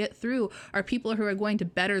people who get through are people who are going to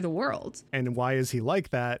better the world. And why is he like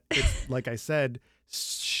that? It's like I said,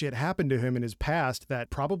 shit happened to him in his past that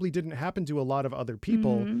probably didn't happen to a lot of other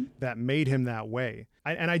people that made him that way.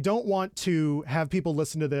 And I don't want to have people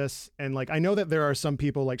listen to this. And like, I know that there are some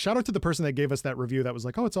people, like, shout out to the person that gave us that review that was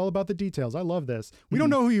like, oh, it's all about the details. I love this. We don't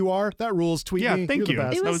know who you are. That rules. Tweet me. Thank you. The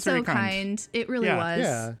best. It was so very kind. It really was.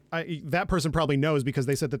 Yeah. That person probably knows, because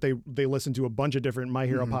they said that they listened to a bunch of different My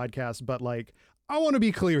Hero podcasts. But like, I want to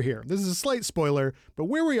be clear here. This is a slight spoiler, but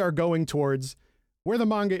where we are going towards, where the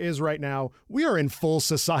manga is right now, we are in full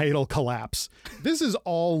societal collapse. This is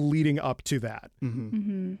all leading up to that.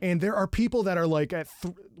 And there are people that are like,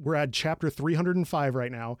 we're at chapter 305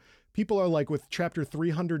 right now. People are like with chapter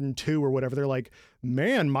 302 or whatever. They're like,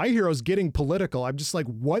 man, My Hero's getting political. I'm just like,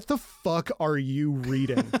 what the fuck are you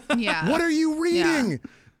reading? What are you reading?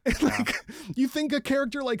 And like, you think a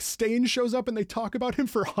character like Stain shows up and they talk about him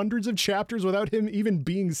for hundreds of chapters without him even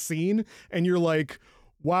being seen, and you're like,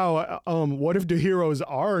 wow, what if the heroes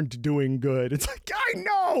aren't doing good? It's like, I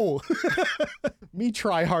know. Me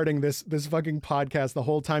try-harding this fucking podcast the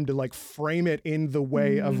whole time to like frame it in the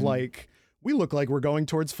way of like, we look like we're going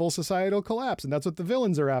towards full societal collapse, and that's what the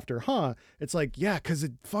villains are after, huh? It's like, yeah, because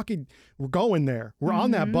we're going there. We're on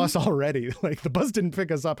that bus already. Like, the bus didn't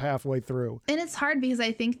pick us up halfway through. And it's hard because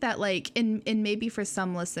I think that like, in maybe for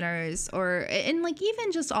some listeners, or and like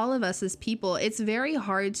even just all of us as people, it's very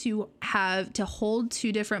hard to hold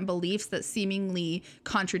two different beliefs that seemingly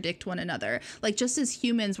contradict one another. Like, just as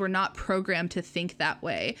humans, we're not programmed to think that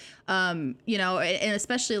way. You know, and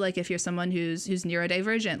especially like if you're someone who's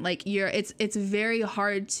neurodivergent, like it's very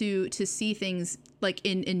hard to see things like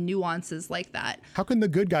in nuances like that. How can the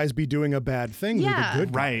good guys be doing a bad thing? Yeah, the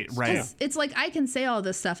good guys? Right. It's like, I can say all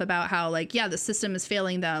this stuff about how like, yeah, the system is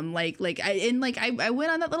failing them. I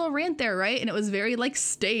went on that little rant there, right? And it was very like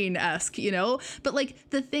Stain-esque, you know. But like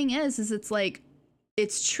the thing is it's like,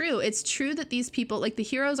 it's true. It's true that these people, like the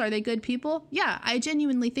heroes, are they good people? Yeah, I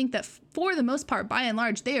genuinely think that for the most part, by and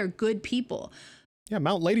large, they are good people. Yeah,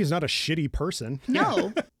 Mount Lady's not a shitty person.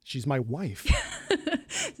 No. She's my wife.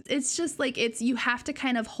 It's just like, you have to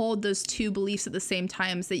kind of hold those two beliefs at the same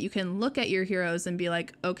time, so that you can look at your heroes and be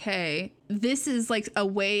like, okay, this is like a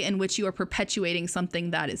way in which you are perpetuating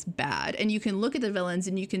something that is bad. And you can look at the villains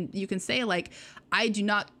and you can say like, I do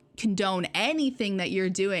not condone anything that you're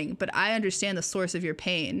doing, but I understand the source of your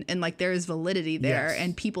pain, and like there is validity there,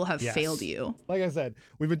 and people have failed you. Like I said,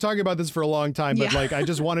 we've been talking about this for a long time, but like I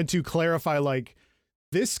just wanted to clarify, like,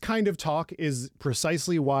 this kind of talk is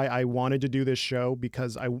precisely why I wanted to do this show,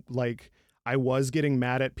 because I was getting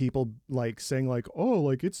mad at people like saying like, oh,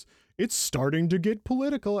 like it's starting to get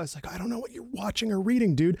political. I was like, I don't know what you're watching or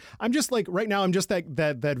reading, dude. I'm just like, right now I'm just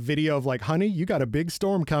that video of like, honey, you got a big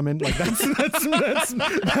storm coming. Like that's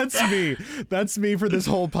me. That's me for this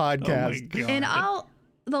whole podcast. Oh my God. And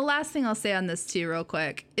the last thing I'll say on this too, real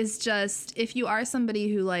quick, is just, if you are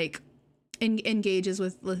somebody who like engages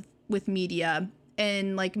with media,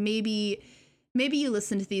 and like maybe you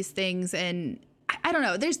listen to these things, and I don't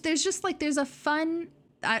know, there's just like there's a fun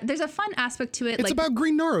aspect to it. It's like, about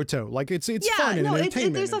Green Naruto. Like it's fun and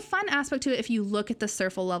entertainment. There's a fun aspect to it if you look at the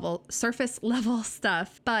surface level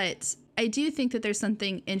stuff. But I do think that there's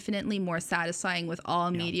something infinitely more satisfying with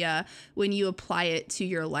all media when you apply it to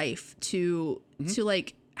your life, to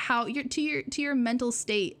like how to your mental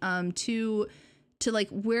state, to like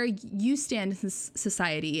where you stand in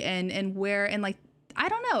society, and where, and like, I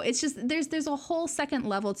don't know. It's just, there's a whole second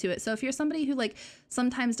level to it. So if you're somebody who like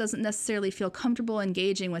sometimes doesn't necessarily feel comfortable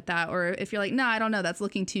engaging with that, or if you're like, no, I don't know, that's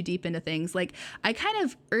looking too deep into things, like I kind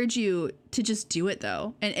of urge you to just do it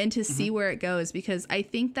though, and to see where it goes, because I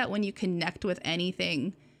think that when you connect with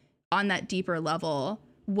anything on that deeper level,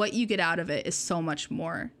 what you get out of it is so much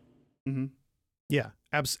more. Yeah,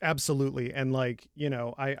 absolutely. And like, you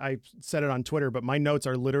know, I said it on Twitter, but my notes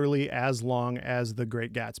are literally as long as The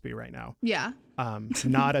Great Gatsby right now. Yeah.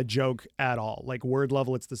 Not a joke at all. Like word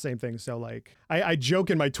level, it's the same thing. So like, I joke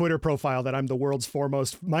in my Twitter profile that I'm the world's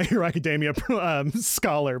foremost My Hero Academia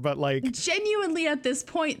scholar, but like, genuinely at this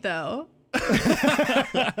point though,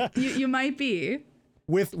 you might be.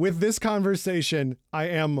 with this conversation, I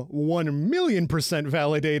am 1,000,000%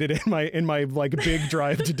 validated in my like big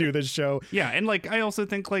drive to do this show. Yeah, and like I also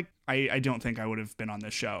think like I don't think I would have been on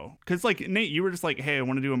this show because like Nate, you were just like, hey, I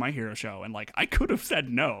want to do a My Hero show, and like I could have said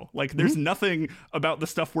no. Like there's nothing about the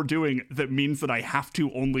stuff we're doing that means that I have to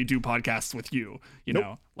only do podcasts with you. You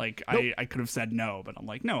know, like I could have said no, but I'm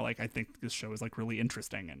like no, like I think this show is like really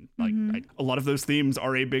interesting, and like a lot of those themes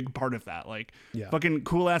are a big part of that. Like fucking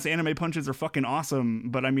cool ass anime punches are fucking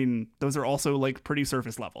awesome, but I mean those are also like pretty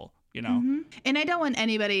surface level. You know, and I don't want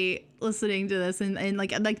anybody listening to this and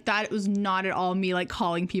like that was not at all me like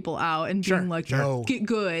calling people out and being like get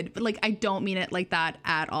good, but like I don't mean it like that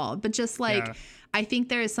at all, but just like I think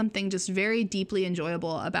there is something just very deeply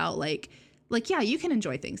enjoyable about like yeah, you can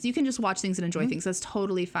enjoy things, you can just watch things and enjoy things, that's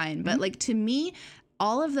totally fine, but like to me,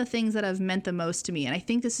 all of the things that have meant the most to me, and I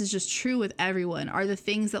think this is just true with everyone, are the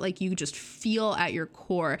things that like you just feel at your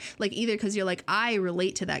core, like either because you're like, I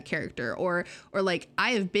relate to that character, or like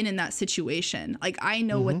I have been in that situation, like I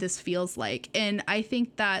know what this feels like. And I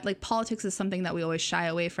think that like politics is something that we always shy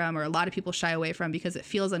away from, or a lot of people shy away from because it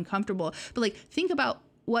feels uncomfortable. But like think about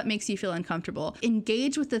what makes you feel uncomfortable.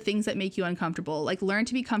 Engage with the things that make you uncomfortable. Like learn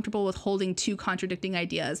to be comfortable with holding two contradicting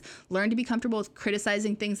ideas. Learn to be comfortable with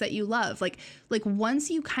criticizing things that you love. Like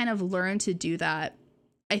once you kind of learn to do that,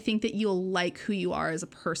 I think that you'll like who you are as a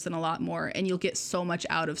person a lot more, and you'll get so much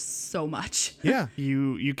out of so much. Yeah.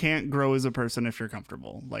 You can't grow as a person if you're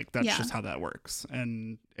comfortable. Like that's just how that works.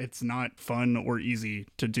 And it's not fun or easy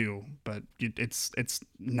to do, but it's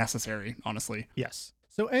necessary, honestly. Yes.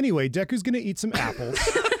 So anyway, Deku's gonna eat some apples.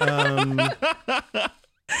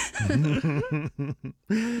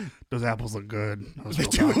 Those apples look good. They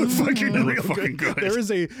do look fucking real good.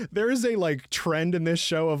 There is a like trend in this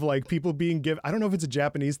show of like people being given, I don't know if it's a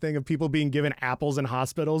Japanese thing, of people being given apples in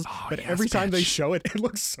hospitals, but every time they show it, it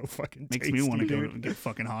looks so fucking tasty. Makes me want to go get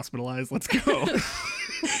fucking hospitalized. Let's go.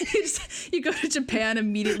 You go to Japan,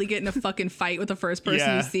 immediately get in a fucking fight with the first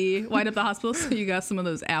person you see, wind up the hospital. So you got some of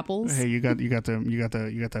those apples. Hey, you got that Fuji apple.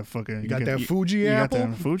 You got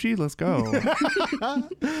that Fuji. Let's go.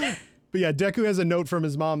 But yeah, Deku has a note from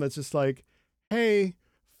his mom that's just like, "Hey,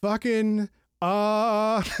 fucking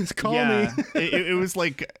call me." it was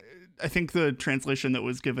like, I think the translation that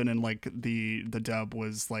was given in like the dub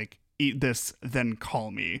was like, "Eat this, then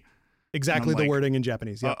call me." Exactly the wording in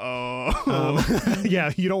Japanese. Yeah.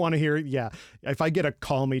 Yeah, you don't want to hear it. Yeah. If I get a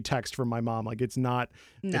call me text from my mom, like it's not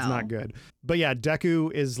good. But yeah,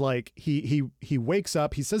 Deku is like he wakes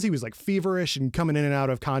up. He says he was like feverish and coming in and out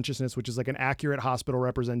of consciousness, which is like an accurate hospital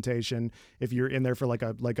representation if you're in there for like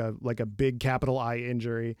a big capital I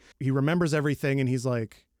injury. He remembers everything and he's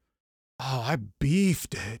like, "Oh, I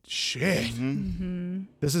beefed it. Shit."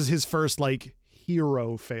 This is his first like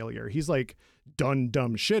hero failure. He's like done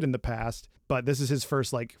dumb shit in the past, but this is his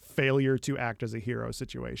first like failure to act as a hero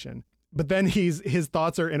situation. But then his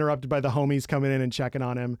thoughts are interrupted by the homies coming in and checking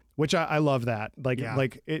on him, which I love that. Like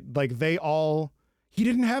they all, he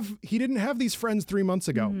didn't have these friends 3 months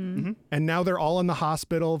ago, and now they're all in the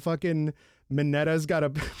hospital. Fucking Minetta's got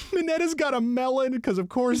a melon, because of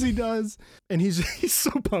course he does, and he's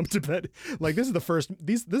so pumped about it. Like this is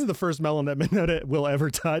the first melon that Minetta will ever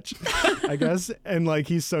touch, I guess, and like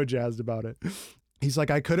he's so jazzed about it. He's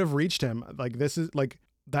like, I could have reached him. Like this is like,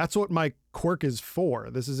 that's what my quirk is for.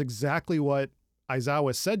 This is exactly what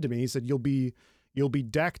Aizawa said to me. He said, you'll be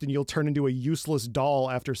decked and you'll turn into a useless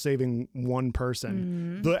doll after saving one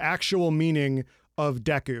person. The actual meaning of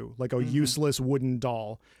Deku, like a useless wooden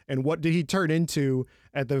doll. And what did he turn into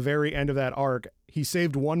at the very end of that arc? He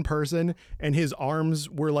saved one person and his arms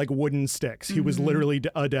were like wooden sticks. He was literally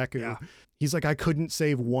a Deku. Yeah. He's like, I couldn't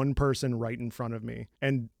save one person right in front of me.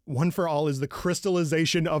 And One for All is the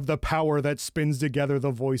crystallization of the power that spins together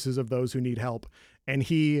the voices of those who need help. And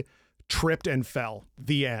he tripped and fell.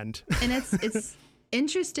 The end. And it's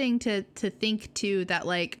interesting to think too that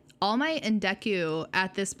like All Might and Deku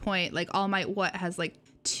at this point, like All Might has like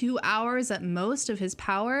 2 hours at most of his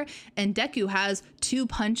power, and Deku has 2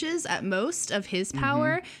 punches at most of his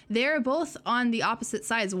power. They're both on the opposite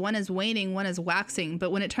sides. One is waning, one is waxing.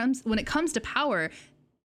 But when it comes to power,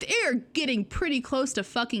 they're getting pretty close to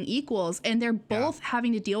fucking equals, and they're both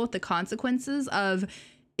having to deal with the consequences of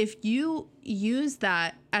if you use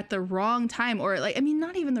that at the wrong time, or like, I mean,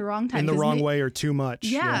 not even the wrong time. In the wrong way or too much.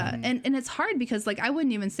 Yeah. And it's hard because like, I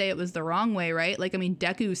wouldn't even say it was the wrong way, right? Like, I mean,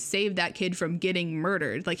 Deku saved that kid from getting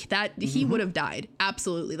murdered. Like that, he would have died.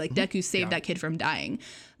 Absolutely. Like Deku saved that kid from dying.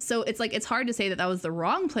 So it's like, it's hard to say that was the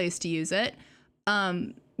wrong place to use it.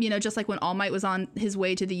 You know, just like when All Might was on his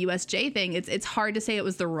way to the USJ thing, it's hard to say it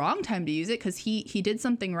was the wrong time to use it because he did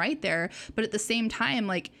something right there. But at the same time,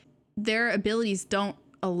 like, their abilities don't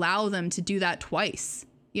allow them to do that twice,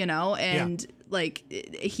 you know, and like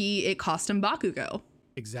it cost him Bakugo.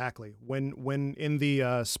 Exactly. When in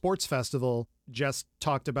the sports festival, Jess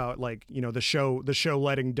talked about like, you know, the show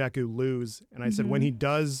letting Deku lose. And I said, when he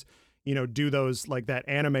does, you know, do those like that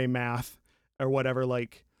anime math or whatever,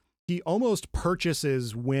 like he almost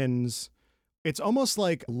purchases wins. It's almost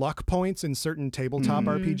like luck points in certain tabletop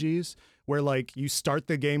RPGs where like you start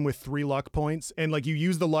the game with 3 luck points and like you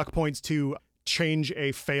use the luck points to change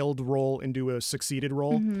a failed roll into a succeeded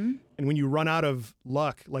roll. And when you run out of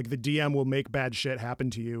luck, like the DM will make bad shit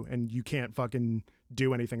happen to you and you can't fucking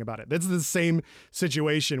do anything about it. That's the same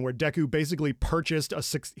situation where Deku basically purchased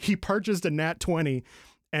a nat 20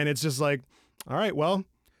 and it's just like, all right, well,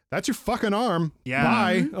 that's your fucking arm. Yeah.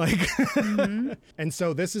 Bye. Like, and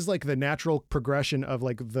so this is like the natural progression of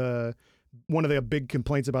like one of the big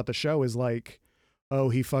complaints about the show is like, oh,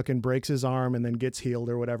 he fucking breaks his arm and then gets healed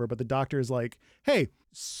or whatever. But the doctor is like, hey,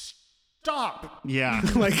 stop. Yeah.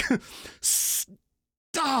 Like,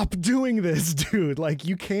 stop doing this, dude. Like,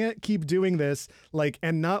 you can't keep doing this. Like,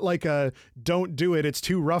 and not like don't do it. It's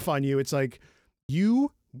too rough on you. It's like,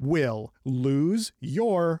 you will lose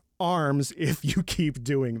your arms if you keep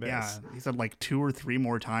doing this. Yeah, he said like 2 or 3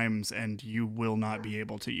 more times and you will not be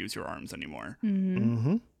able to use your arms anymore.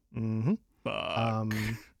 Fuck.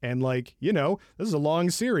 And like, you know, this is a long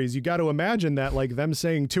series. You got to imagine that like them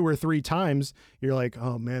saying 2 or 3 times, you're like,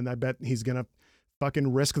 oh man, I bet he's gonna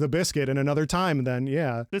fucking risk the biscuit in another time. Then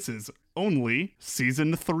yeah, this is only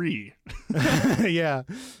season 3. Yeah,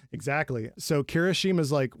 exactly. So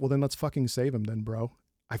Kirishima's like, well then let's fucking save him then, bro.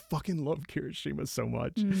 I fucking love Kirishima so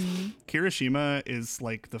much. Kirishima is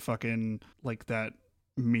like the fucking, like that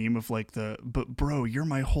meme of like but bro, you're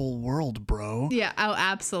my whole world, bro. Yeah, oh,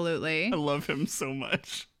 absolutely. I love him so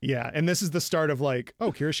much. Yeah, and this is the start of like,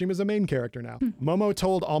 oh, Kirishima's a main character now. Momo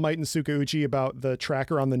told All Might and Tsukauchi about the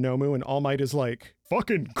tracker on the Nomu, and All Might is like,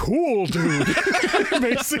 fucking cool, dude.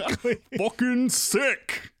 Basically. Fucking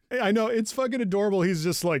sick. I know, it's fucking adorable. He's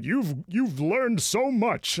just like, you've learned so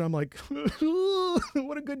much. I'm like,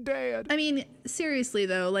 what a good dad. I mean, seriously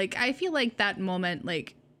though, like I feel like that moment,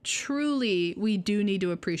 like truly we do need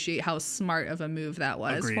to appreciate how smart of a move that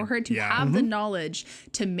was. Agreed. For her to have the knowledge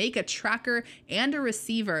to make a tracker and a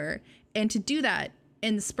receiver and to do that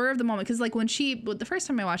in the spur of the moment. Because like the first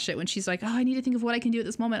time I watched it, when she's like, oh, I need to think of what I can do at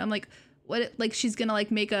this moment, I'm like, what, like she's gonna like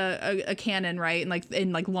make a cannon, right,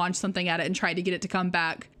 and like launch something at it and try to get it to come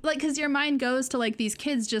back, like, because your mind goes to like these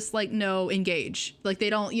kids just like no, engage, like they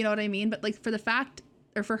don't, you know what I mean? But like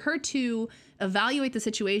for her to evaluate the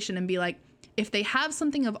situation and be like, if they have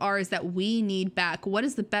something of ours that we need back, what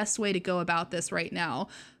is the best way to go about this right now?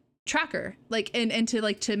 Tracker, like, and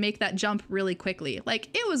to make that jump really quickly. Like,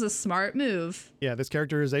 it was a smart move. Yeah, this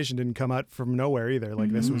characterization didn't come out from nowhere either.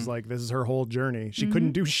 Like, this is her whole journey. She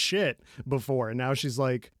couldn't do shit before, and now she's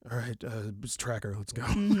like, all right, it's Tracker, let's go.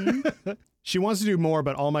 She wants to do more,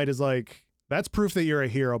 but All Might is like, that's proof that you're a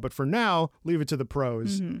hero, but for now, leave it to the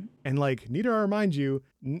pros. And like, need to remind you,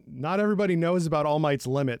 not everybody knows about All Might's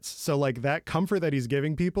limits. So like, that comfort that he's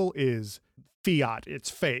giving people is fiat,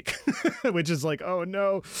 it's fake. Which is like, oh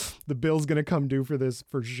no, the bill's gonna come due for this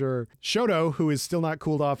for sure. Shoto, who is still not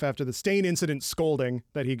cooled off after the stain incident scolding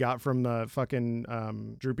that he got from the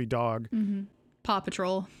fucking droopy dog. Paw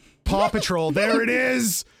Patrol, there it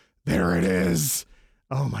is,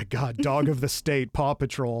 oh my god, dog of the state, Paw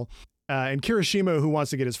Patrol. And Kirishima, who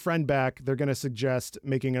wants to get his friend back, they're going to suggest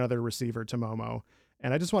making another receiver to Momo.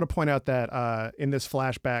 And I just want to point out that in this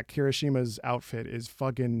flashback, Kirishima's outfit is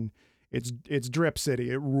fucking, it's Drip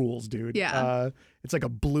City. It rules, dude. Yeah. It's like a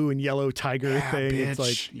blue and yellow tiger thing. Bitch. It's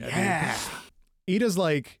like, yeah. Ida's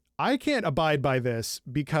like, I can't abide by this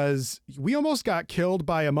because we almost got killed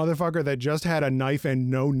by a motherfucker that just had a knife and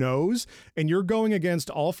no nose. And you're going against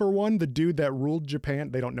All For One, the dude that ruled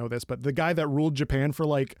Japan. They don't know this, but the guy that ruled Japan for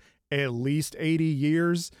like at least 80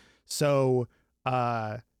 years. So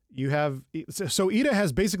Ida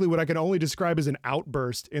has basically what I can only describe as an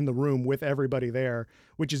outburst in the room with everybody there,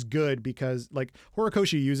 which is good because like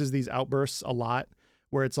Horikoshi uses these outbursts a lot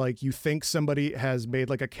where it's like you think somebody has made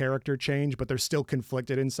like a character change, but they're still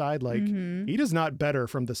conflicted inside. Like Ida's not better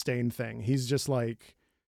from the stain thing. He's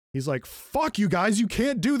like, fuck you guys, you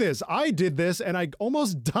can't do this. I did this and I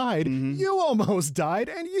almost died. You almost died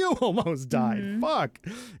and you almost died. Fuck.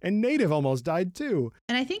 And Native almost died too.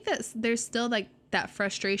 And I think that there's still like that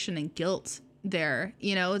frustration and guilt there,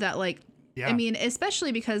 you know, that like, I mean,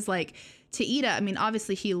 especially because like to Ida, I mean,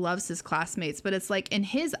 obviously he loves his classmates, but it's like in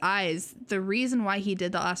his eyes, the reason why he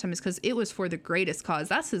did that last time is because it was for the greatest cause.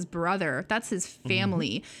 That's his brother. That's his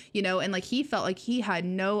family, you know, and like he felt like he had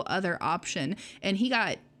no other option and he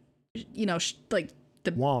got like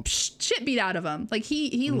the Womp. shit beat out of him. Like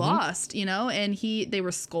he lost, and they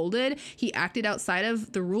were scolded. He acted outside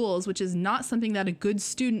of the rules, which is not something that a good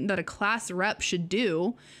student, that a class rep should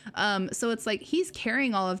do. So it's like he's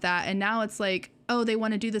carrying all of that, and now it's like, oh, they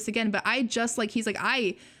want to do this again. But he's like,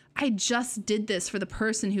 I just did this for the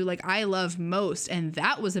person who like I love most, and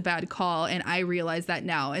that was a bad call, and I realize that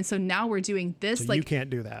now. And so now we're doing this. So like you can't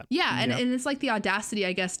do that. Yeah, and it's like the audacity,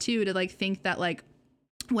 I guess, too, to like think that like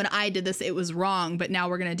when I did this, it was wrong, but now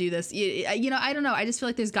we're going to do this. I don't know. I just feel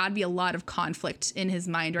like there's got to be a lot of conflict in his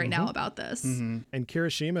mind right now about this. And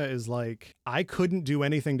Kirishima is like, I couldn't do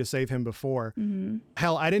anything to save him before.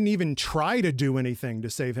 Hell, I didn't even try to do anything to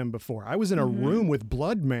save him before. I was in a room with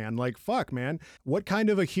Blood Man. Like, fuck, man. What kind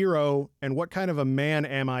of a hero and what kind of a man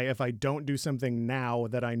am I if I don't do something now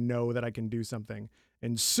that I know that I can do something?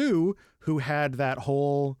 And Sue, who had that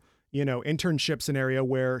whole internship scenario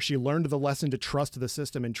where she learned the lesson to trust the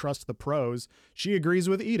system and trust the pros, she agrees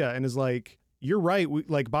with Ida and is like, you're right.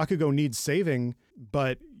 Like Bakugo needs saving,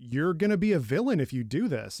 but you're going to be a villain if you do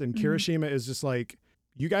this. And Kirishima is just like,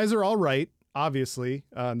 you guys are all right. Obviously,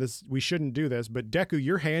 we shouldn't do this, but Deku,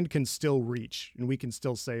 your hand can still reach and we can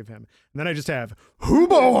still save him. And then I just have hoo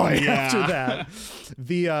boy after that.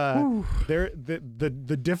 The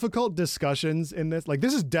difficult discussions in this, like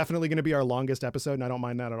this is definitely going to be our longest episode, and I don't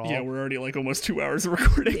mind that at all. Yeah, we're already like almost 2 hours of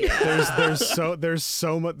recording. There's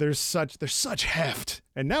so much, there's such heft.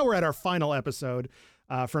 And now we're at our final episode,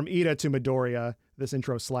 from Ida to Midoriya. This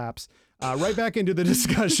intro slaps. Right back into the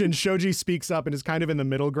discussion, Shoji speaks up and is kind of in the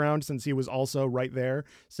middle ground since he was also right there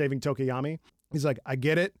saving Tokoyami. He's like, I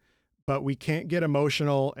get it, but we can't get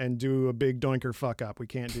emotional and do a big doinker fuck up. We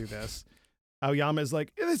can't do this. Aoyama is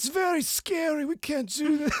like, it's very scary. We can't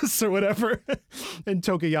do this or whatever. And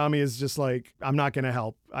Tokoyami is just like, I'm not going to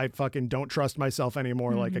help. I fucking don't trust myself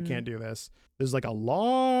anymore. Like, I can't do this. There's like a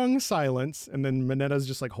long silence. And then Minetta's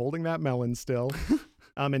just like holding that melon still.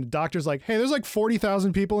 And the doctor's like, hey, there's like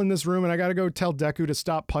 40,000 people in this room and I got to go tell Deku to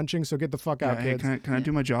stop punching. So get the fuck out, hey, kids. Can I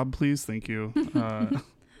do my job, please? Thank you.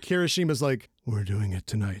 Kirishima's like, we're doing it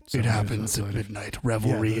tonight. It happens at midnight.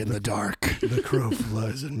 Revelry in the dark. The crow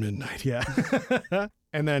flies at midnight. Yeah.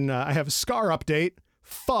 And then I have a Scar update.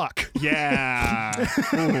 Fuck. Yeah.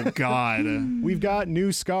 Oh, God. We've got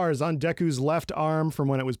new scars on Deku's left arm from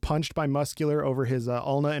when it was punched by Muscular over his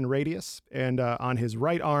ulna and radius. And on his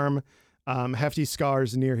right arm, hefty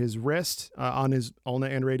scars near his wrist, on his ulna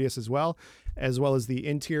and radius as well as the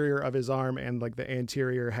interior of his arm, and like the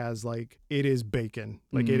anterior has like, it is bacon.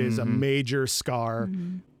 Like it is a major scar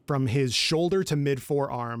from his shoulder to mid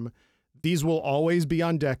forearm. These will always be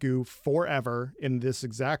on Deku forever in this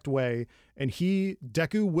exact way. And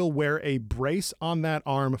Deku will wear a brace on that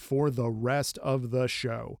arm for the rest of the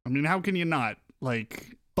show. I mean, how can you not?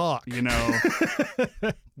 Like, fuck.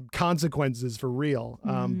 Consequences for real.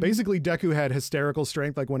 Basically, Deku had hysterical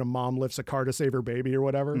strength, like when a mom lifts a car to save her baby or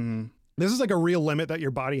whatever. This is like a real limit that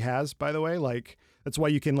your body has, by the way. Like, that's why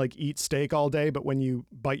you can like eat steak all day, but when you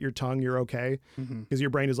bite your tongue, you're okay. Because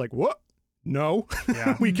your brain is like, what? No,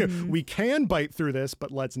 yeah. we can bite through this,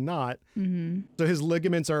 but let's not. So his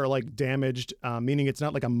ligaments are like damaged, meaning it's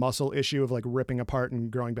not like a muscle issue of like ripping apart and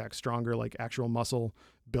growing back stronger, like actual muscle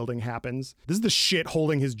building happens. This is the shit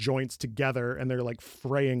holding his joints together, and they're like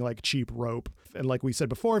fraying like cheap rope. And like we said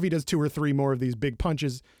before, if he does 2 or 3 more of these big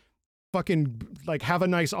punches, fucking like have a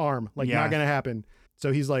nice arm, like not gonna happen.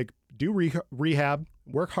 So he's like, do rehab,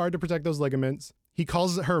 work hard to protect those ligaments. He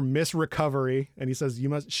calls her Miss Recovery, and he says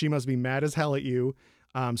she must be mad as hell at you.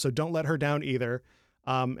 So don't let her down either.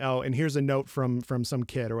 And here's a note from some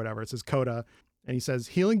kid or whatever. It says Coda, and he says,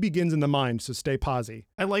 healing begins in the mind, so stay posy.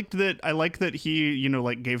 I liked that he,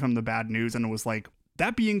 like gave him the bad news and was like,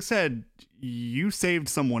 that being said, you saved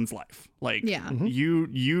someone's life. Like,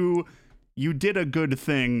 you did a good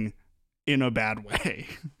thing in a bad way.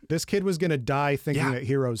 This kid was gonna die thinking that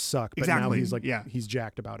heroes suck, but now he's like, he's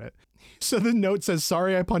jacked about it. So the note says,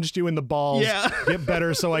 sorry I punched you in the balls. Get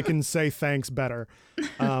better so I can say thanks better.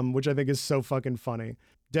 Which I think is so fucking funny.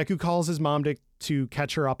 Deku calls his mom to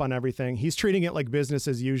catch her up on everything. He's treating it like business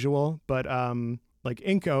as usual, but like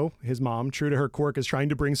Inko, his mom, true to her quirk, is trying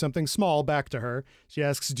to bring something small back to her. She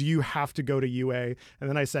asks, do you have to go to UA? And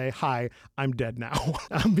then I say, hi, I'm dead now,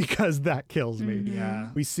 because that kills me. Yeah.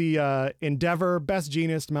 We see Endeavor, Best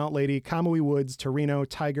Jeanist, Mount Lady, Kamui Woods, Torino,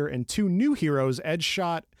 Tiger, and 2 new heroes, Edge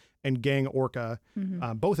Shot and Gang Orca,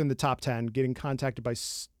 both in the top 10, getting contacted by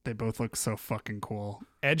They both look so fucking cool.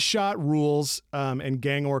 Edgeshot rules, and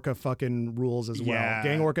Gang Orca fucking rules as well. Yeah.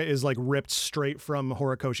 Gang Orca is like ripped straight from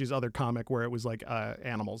Horikoshi's other comic where it was like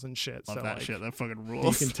animals and shit. Love so that like, shit. That fucking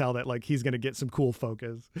rules. you can tell that like he's gonna get some cool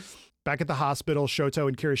focus. Back at the hospital, Shoto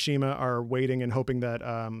and Kirishima are waiting and hoping that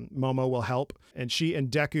Momo will help. And she and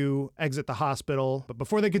Deku exit the hospital. But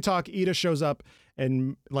before they could talk, Ida shows up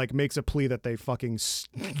and like makes a plea that they fucking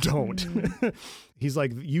don't. He's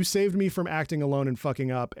like, you saved me from acting alone and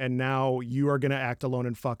fucking up, and now you are gonna act alone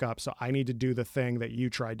and fuck up. So I need to do the thing that you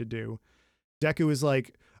tried to do. Deku is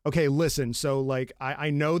like, okay, listen. So like, I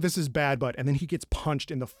know this is bad, but, and then he gets punched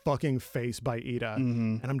in the fucking face by Ida.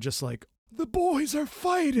 And I'm just like, the boys are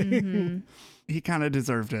fighting. He kind of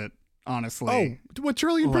deserved it, honestly. Oh,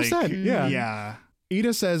 1,000,000,000%. Yeah. Yeah.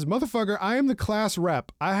 Ida says, motherfucker, I am the class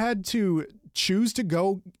rep. I had to choose to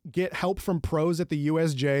go get help from pros at the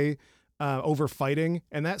USJ over fighting,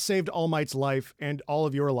 and that saved All Might's life and all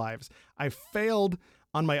of your lives. I failed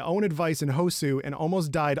on my own advice in Hosu and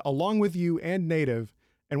almost died along with you and Native.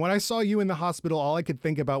 And when I saw you in the hospital, all I could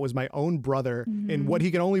think about was my own brother and what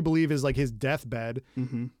he can only believe is like his deathbed.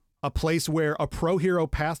 A place where a pro hero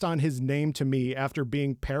passed on his name to me after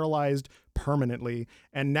being paralyzed permanently.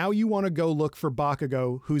 And now you want to go look for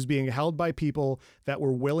Bakugo, who's being held by people that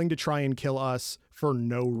were willing to try and kill us for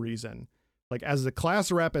no reason. Like, as a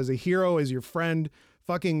class rep, as a hero, as your friend,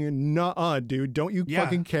 fucking nuh-uh, dude. Don't you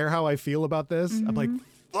fucking care how I feel about this? I'm like,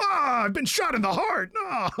 I've been shot in the heart.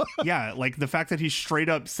 Yeah, like the fact that he straight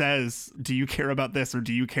up says, do you care about this or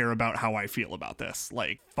do you care about how I feel about this?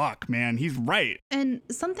 Like, fuck, man, he's right. And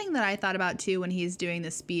something that I thought about too when he's doing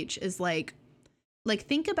this speech is like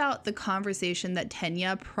think about the conversation that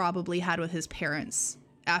Tenya probably had with his parents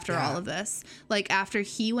after all of this. Like, after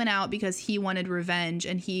he went out because he wanted revenge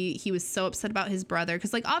and he was so upset about his brother,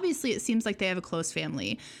 because like obviously it seems like they have a close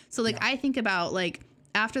family. So like I think about like,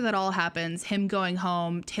 after that all happens, him going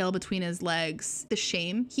home, tail between his legs, the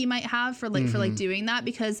shame he might have for like doing that,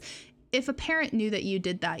 because if a parent knew that you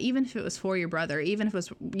did that, even if it was for your brother, even if it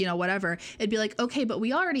was, you know, whatever, it'd be like, okay, but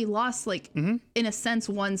we already lost like in a sense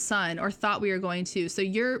one son, or thought we were going to. So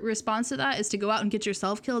your response to that is to go out and get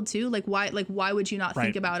yourself killed too? Like why would you not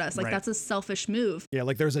think about us? Like that's a selfish move. Yeah,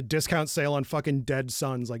 like there's a discount sale on fucking dead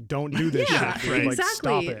sons. Like, don't do this shit. Right. Like, Exactly.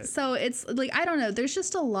 stop it. So it's like, I don't know. There's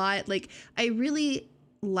just a lot. Like, I really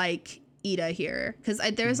like Ida here, because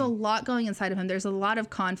there's a lot going inside of him. There's a lot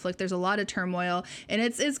of conflict. There's a lot of turmoil, and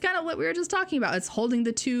it's kind of what we were just talking about. It's holding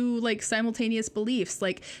the two like simultaneous beliefs,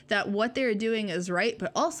 like that what they're doing is right,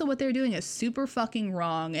 but also what they're doing is super fucking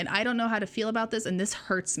wrong. And I don't know how to feel about this, and this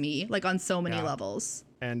hurts me like on so many levels.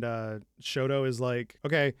 And Shoto is like,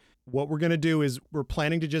 okay, what we're going to do is we're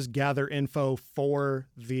planning to just gather info for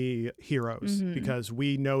the heroes because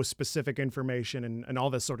we know specific information and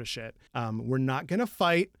all this sort of shit. We're not going to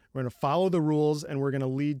fight. We're going to follow the rules, and we're going to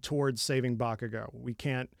lead towards saving Bakugo. We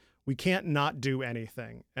can't not do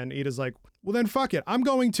anything. And Ida's like, well, then fuck it. I'm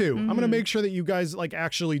going to. I'm going to make sure that you guys like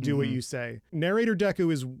actually do what you say. Narrator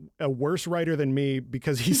Deku is a worse writer than me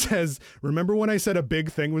because he says, remember when I said a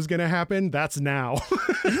big thing was going to happen? That's now.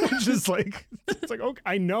 Just like, it's like, okay,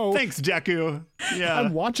 I know. Thanks, Deku. Yeah.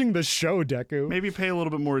 I'm watching the show, Deku. Maybe pay a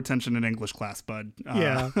little bit more attention in English class, bud.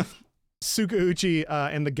 Yeah. Sukauchi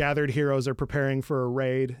and the gathered heroes are preparing for a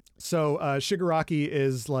raid. So Shigaraki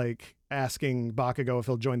is like asking Bakugo if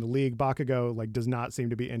he'll join the league. Bakugo like does not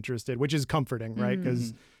seem to be interested, which is comforting, right?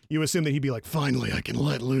 Because you assume that he'd be like, finally I can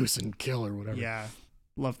let loose and kill or whatever. Yeah.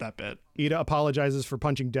 Love that bit. Ida apologizes for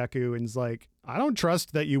punching Deku and is like, I don't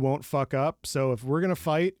trust that you won't fuck up. So if we're going to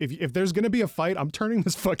fight, if there's going to be a fight, I'm turning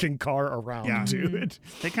this fucking car around, dude.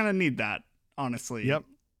 They kind of need that, honestly. Yep.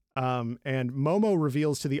 And Momo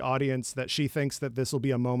reveals to the audience that she thinks that this will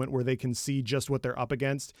be a moment where they can see just what they're up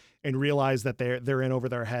against and realize that they're in over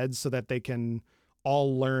their heads so that they can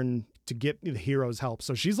all learn to get the heroes' help.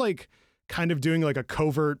 So she's like kind of doing like a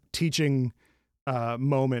covert teaching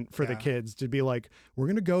moment for the kids to be like, we're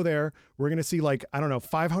going to go there. We're going to see like, I don't know,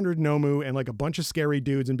 500 Nomu and like a bunch of scary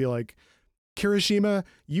dudes and be like, Kirishima,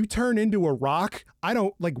 you turn into a rock. I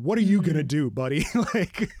don't like, what are you going to do, buddy?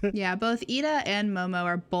 Like, yeah, both Ida and Momo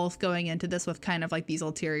are both going into this with kind of like these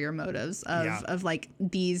ulterior motives of like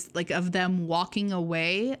these, like of them walking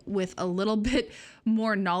away with a little bit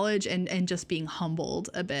more knowledge and just being humbled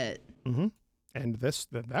a bit. And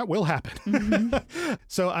that will happen.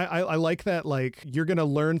 So I like that, like, you're going to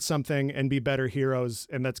learn something and be better heroes.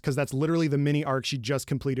 And that's because that's literally the mini arc she just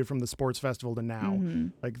completed from the sports festival to now.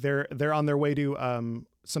 Like they're on their way to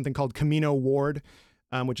something called Camino Ward,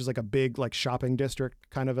 which is like a big like shopping district,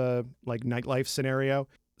 kind of a like nightlife scenario.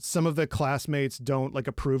 Some of the classmates don't like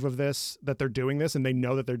approve of this, that they're doing this, and they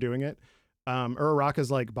know that they're doing it.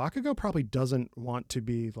 Uraraka's like, Bakugo probably doesn't want to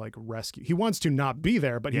be like rescued. He wants to not be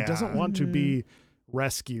there, but he doesn't want to be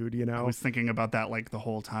rescued, you know? I was thinking about that like the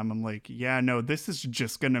whole time. I'm like, yeah, no, this is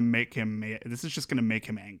just gonna make him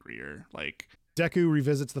angrier. Like, Deku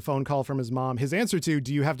revisits the phone call from his mom. His answer to,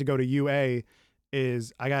 do you have to go to UA,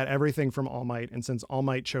 is, I got everything from All Might, and since All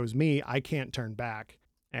Might chose me, I can't turn back.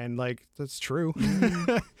 And like, that's true.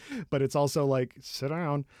 But it's also like, sit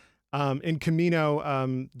down. In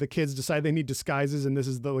Camino, the kids decide they need disguises, and this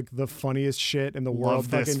is the funniest shit in the world.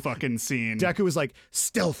 Love this fucking scene. Deku is like,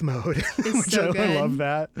 stealth mode, which so good. I love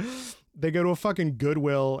that. They go to a fucking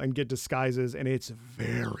Goodwill and get disguises, and it's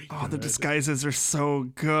very good. The disguises are so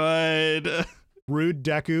good. Rude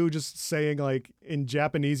Deku just saying, like, in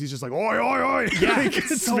Japanese, he's just like, oi, oi, oi. Yeah, Like,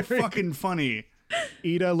 it's so fucking funny.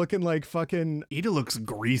 Ida looking like fucking... Ida looks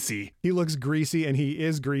greasy. He looks greasy, and he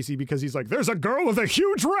is greasy because he's like, there's a girl with a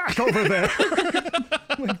huge rack over there.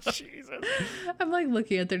 I'm like, Jesus. I'm like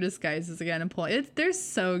looking at their disguises again and pulling it. They're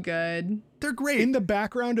so good. They're great. In the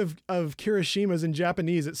background of Kirishima's in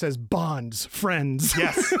Japanese, it says bonds, friends.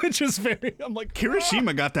 Yes. Which is very... I'm like,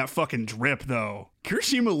 Kirishima got that fucking drip, though.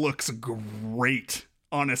 Kirishima looks great,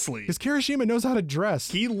 honestly. because Kirishima knows how to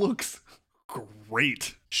dress. He looks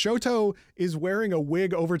great. Shoto is wearing a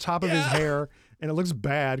wig over top of his hair, and it looks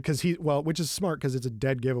bad because which is smart because it's a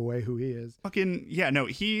dead giveaway who he is. Fucking, yeah, no,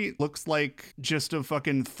 he looks like just a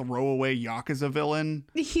fucking throwaway Yakuza villain.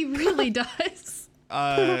 He really does.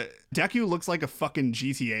 Deku looks like a fucking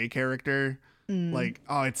GTA character. Like,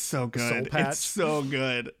 oh, it's so good. Soul patch. It's so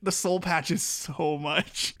good. The soul patch is so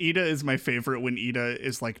much. Ida is my favorite when Ida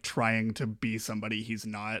is like trying to be somebody he's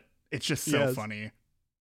not. It's just so funny.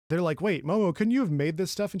 They're like, wait, Momo, couldn't you have made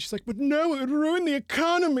this stuff? And she's like, but no, it would ruin the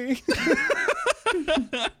economy.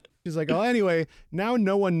 She's like, oh, anyway, now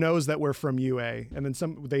no one knows that we're from UA. And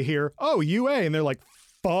then they hear, oh, UA. And they're like,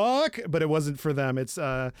 fuck. But it wasn't for them. It's,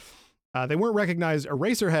 they weren't recognized.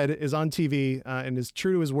 Eraserhead is on TV and is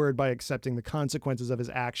true to his word by accepting the consequences of his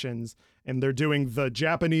actions. And they're doing the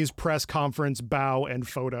Japanese press conference bow and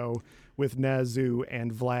photo with Nezu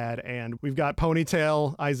and Vlad. And we've got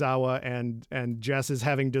Ponytail, Aizawa, and Jess is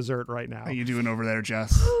having dessert right now. How you doing over there,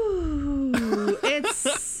 Jess? Ooh,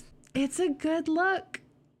 it's a good look.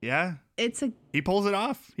 Yeah. He pulls it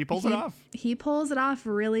off. He pulls it off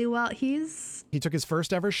really well. He took his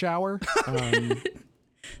first ever shower.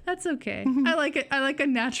 That's okay. I like it. I like a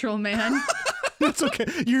natural man. That's okay.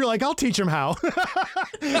 You're like, I'll teach him how.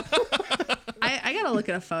 I gotta look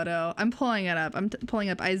at a photo. I'm pulling it up. I'm pulling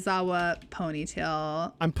up Aizawa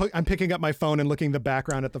Ponytail. I'm picking up my phone and looking the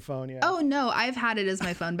background at the phone. Yeah. Oh no, I've had it as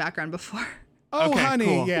my phone background before. Oh, okay, honey.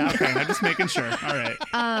 Cool. Yeah. Okay. I'm just making sure. All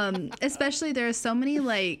right. Especially there are so many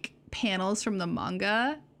like panels from the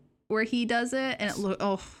manga where he does it, and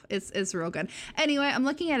it's real good. Anyway, I'm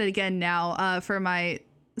looking at it again now for my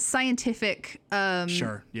scientific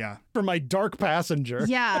Sure, yeah. For my dark passenger.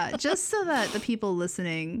 yeah, just so that the people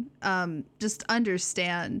listening just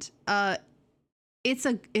understand it's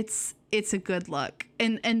a good look,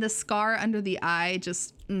 and the scar under the eye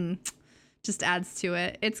just adds to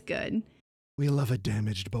it. It's good. We love a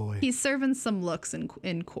damaged boy. He's serving some looks in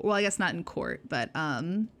court. Well, I guess not in court, but I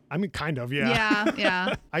mean, kind of, yeah.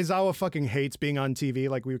 Yeah. Aizawa fucking hates being on TV,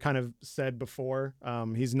 like we kind of said before.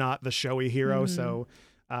 He's not the showy hero, so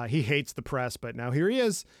he hates the press. But now here he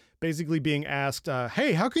is, basically being asked,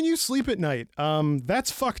 "Hey, how can you sleep at night?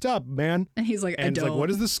 That's fucked up, man." And he's like, and "I it's don't." like,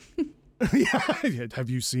 what is this? Yeah,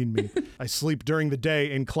 have you seen me? I sleep during the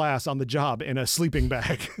day in class on the job in a sleeping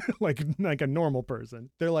bag, like a normal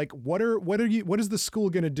person. They're like, what is the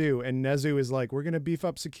school gonna do? And Nezu is like, we're gonna beef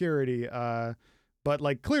up security. But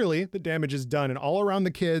like clearly the damage is done, and all around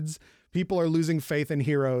the kids, people are losing faith in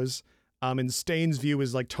heroes. And Stain's view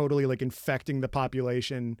is like totally like infecting the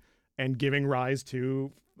population and giving rise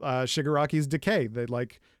to Shigaraki's decay. They're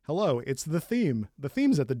like, hello, it's the theme. The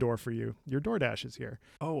theme's at the door for you. Your DoorDash is here.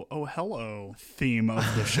 Oh, hello, theme of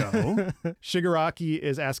the show. Shigaraki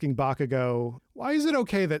is asking Bakugo, why is it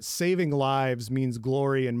okay that saving lives means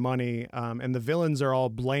glory and money, and the villains are all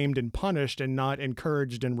blamed and punished and not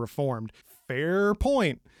encouraged and reformed? Fair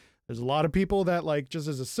point. There's a lot of people that, like, just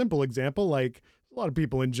as a simple example, like, a lot of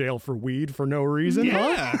people in jail for weed for no reason,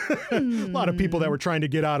 Yeah. huh? A lot of people that were trying to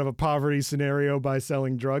get out of a poverty scenario by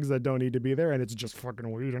selling drugs that don't need to be there, and it's just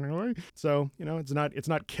fucking weed anyway. So, you know, it's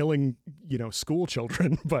not killing, school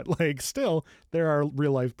children, but like still there are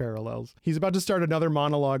real life parallels. He's about to start another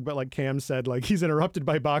monologue, but like Cam said, like he's interrupted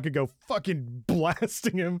by Bakugo fucking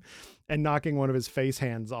blasting him and knocking one of his face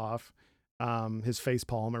hands off. His face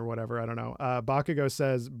palm or whatever, I don't know. Bakugo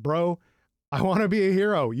says, bro, I want to be a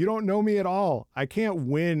hero. You don't know me at all. I can't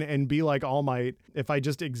win and be like All Might if I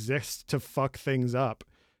just exist to fuck things up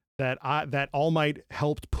that All Might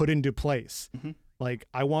helped put into place. Mm-hmm. Like,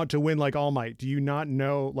 I want to win like All Might. Do you not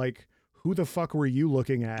know, like, who the fuck were you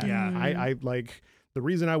looking at? Yeah. I like, the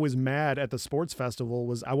reason I was mad at the sports festival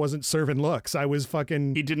was I wasn't serving looks. I was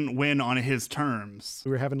fucking... He didn't win on his terms.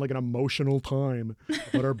 We were having like an emotional time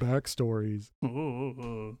about our backstories.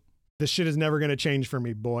 Ooh. This shit is never going to change for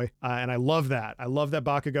me, boy. And I love that. I love that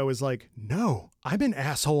Bakugo is like, no, I'm an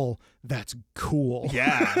asshole. That's cool.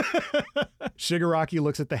 Yeah. Shigaraki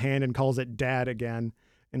looks at the hand and calls it dad again.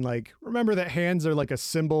 And like, remember that hands are like a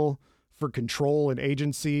symbol for control and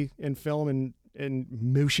agency in film and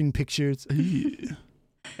motion pictures.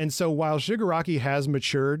 And so while Shigaraki has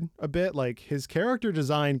matured a bit, like his character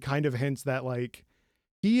design kind of hints that like,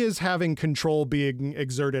 he is having control being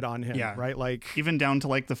exerted on him, Yeah. right? Like Even down to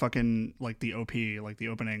like the fucking, like the OP, like the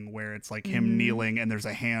opening where it's like him kneeling and there's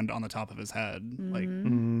a hand on the top of his head. Like,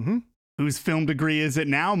 whose film degree is it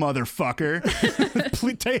now, motherfucker?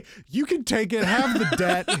 please you can take it, have the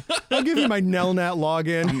debt. I'll give you my Nelnet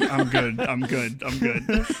login. I'm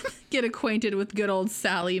good. Get acquainted with good old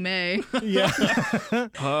Sally Mae. Yeah.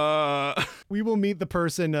 We will meet the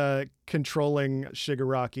person controlling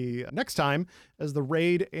Shigaraki next time as the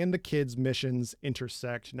raid and the kids' missions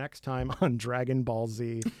intersect next time on Dragon Ball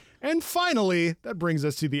Z. And finally, that brings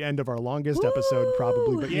us to the end of our longest episode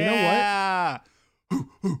probably. But you know what? Yeah.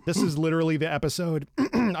 This is literally the episode.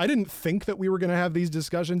 I didn't think that we were going to have these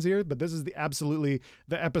discussions here, but this is absolutely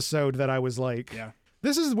the episode that I was like, Yeah.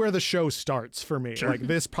 this is where the show starts for me. Sure. Like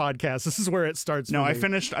this podcast, this is where it starts No, for I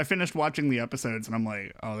me. finished watching the episodes and I'm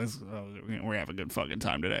like, we're gonna have a good fucking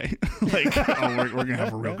time today. Like, we're gonna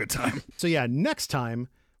have a real good time. So yeah, next time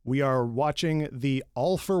we are watching the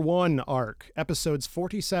All for One arc, episodes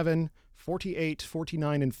 47, 48,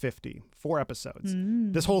 49, and 50. 4 episodes.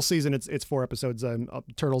 This whole season, it's 4 episodes,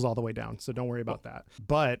 Turtles all the way down, so don't worry about that.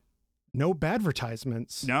 But no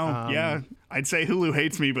advertisements. No, yeah. I'd say Hulu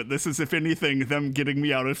hates me, but this is, if anything, them getting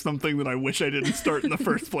me out of something that I wish I didn't start in the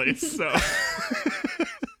first place. So,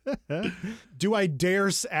 Do I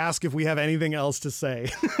dare ask if we have anything else to say?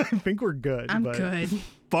 I think we're good. I'm but good.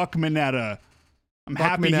 fuck Mineta. I'm Fuck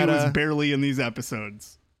happy he Mineta. was barely in these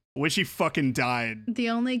episodes. Wish he fucking died. The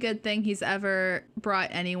only good thing he's ever brought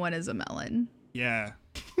anyone is a melon. Yeah.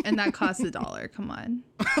 And that costs $1. Come on.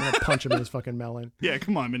 I'm gonna punch him in his fucking melon. Yeah,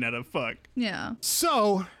 come on, Mineta. Fuck. Yeah.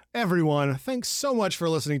 So, everyone, thanks so much for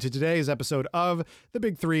listening to today's episode of The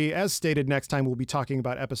Big Three. As stated, next time we'll be talking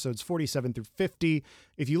about episodes 47 through 50.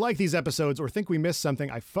 If you like these episodes or think we missed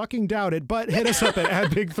something, I fucking doubt it, but hit us up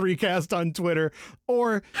at @Big3Cast on Twitter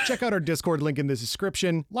or check out our Discord link in the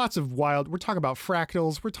description. Lots of wild, we're talking about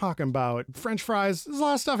fractals, we're talking about French fries, there's a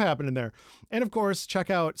lot of stuff happening there. And of course, check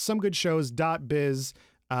out somegoodshows.biz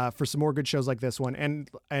for some more good shows like this one. And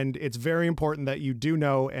it's very important that you do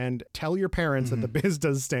know and tell your parents that the biz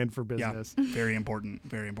does stand for business. Yeah. Very important.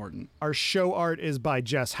 Very important. Our show art is by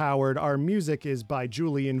Jess Howard. Our music is by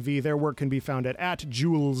Julian V. Their work can be found at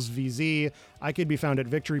 @JulesVZ. I can be found at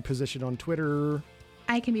Victory Position on Twitter.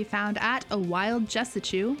 I can be found at a wild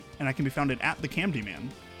Jessichu. And I can be found at the Camdy Man.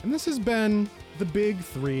 And this has been The Big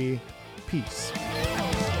Three. Peace.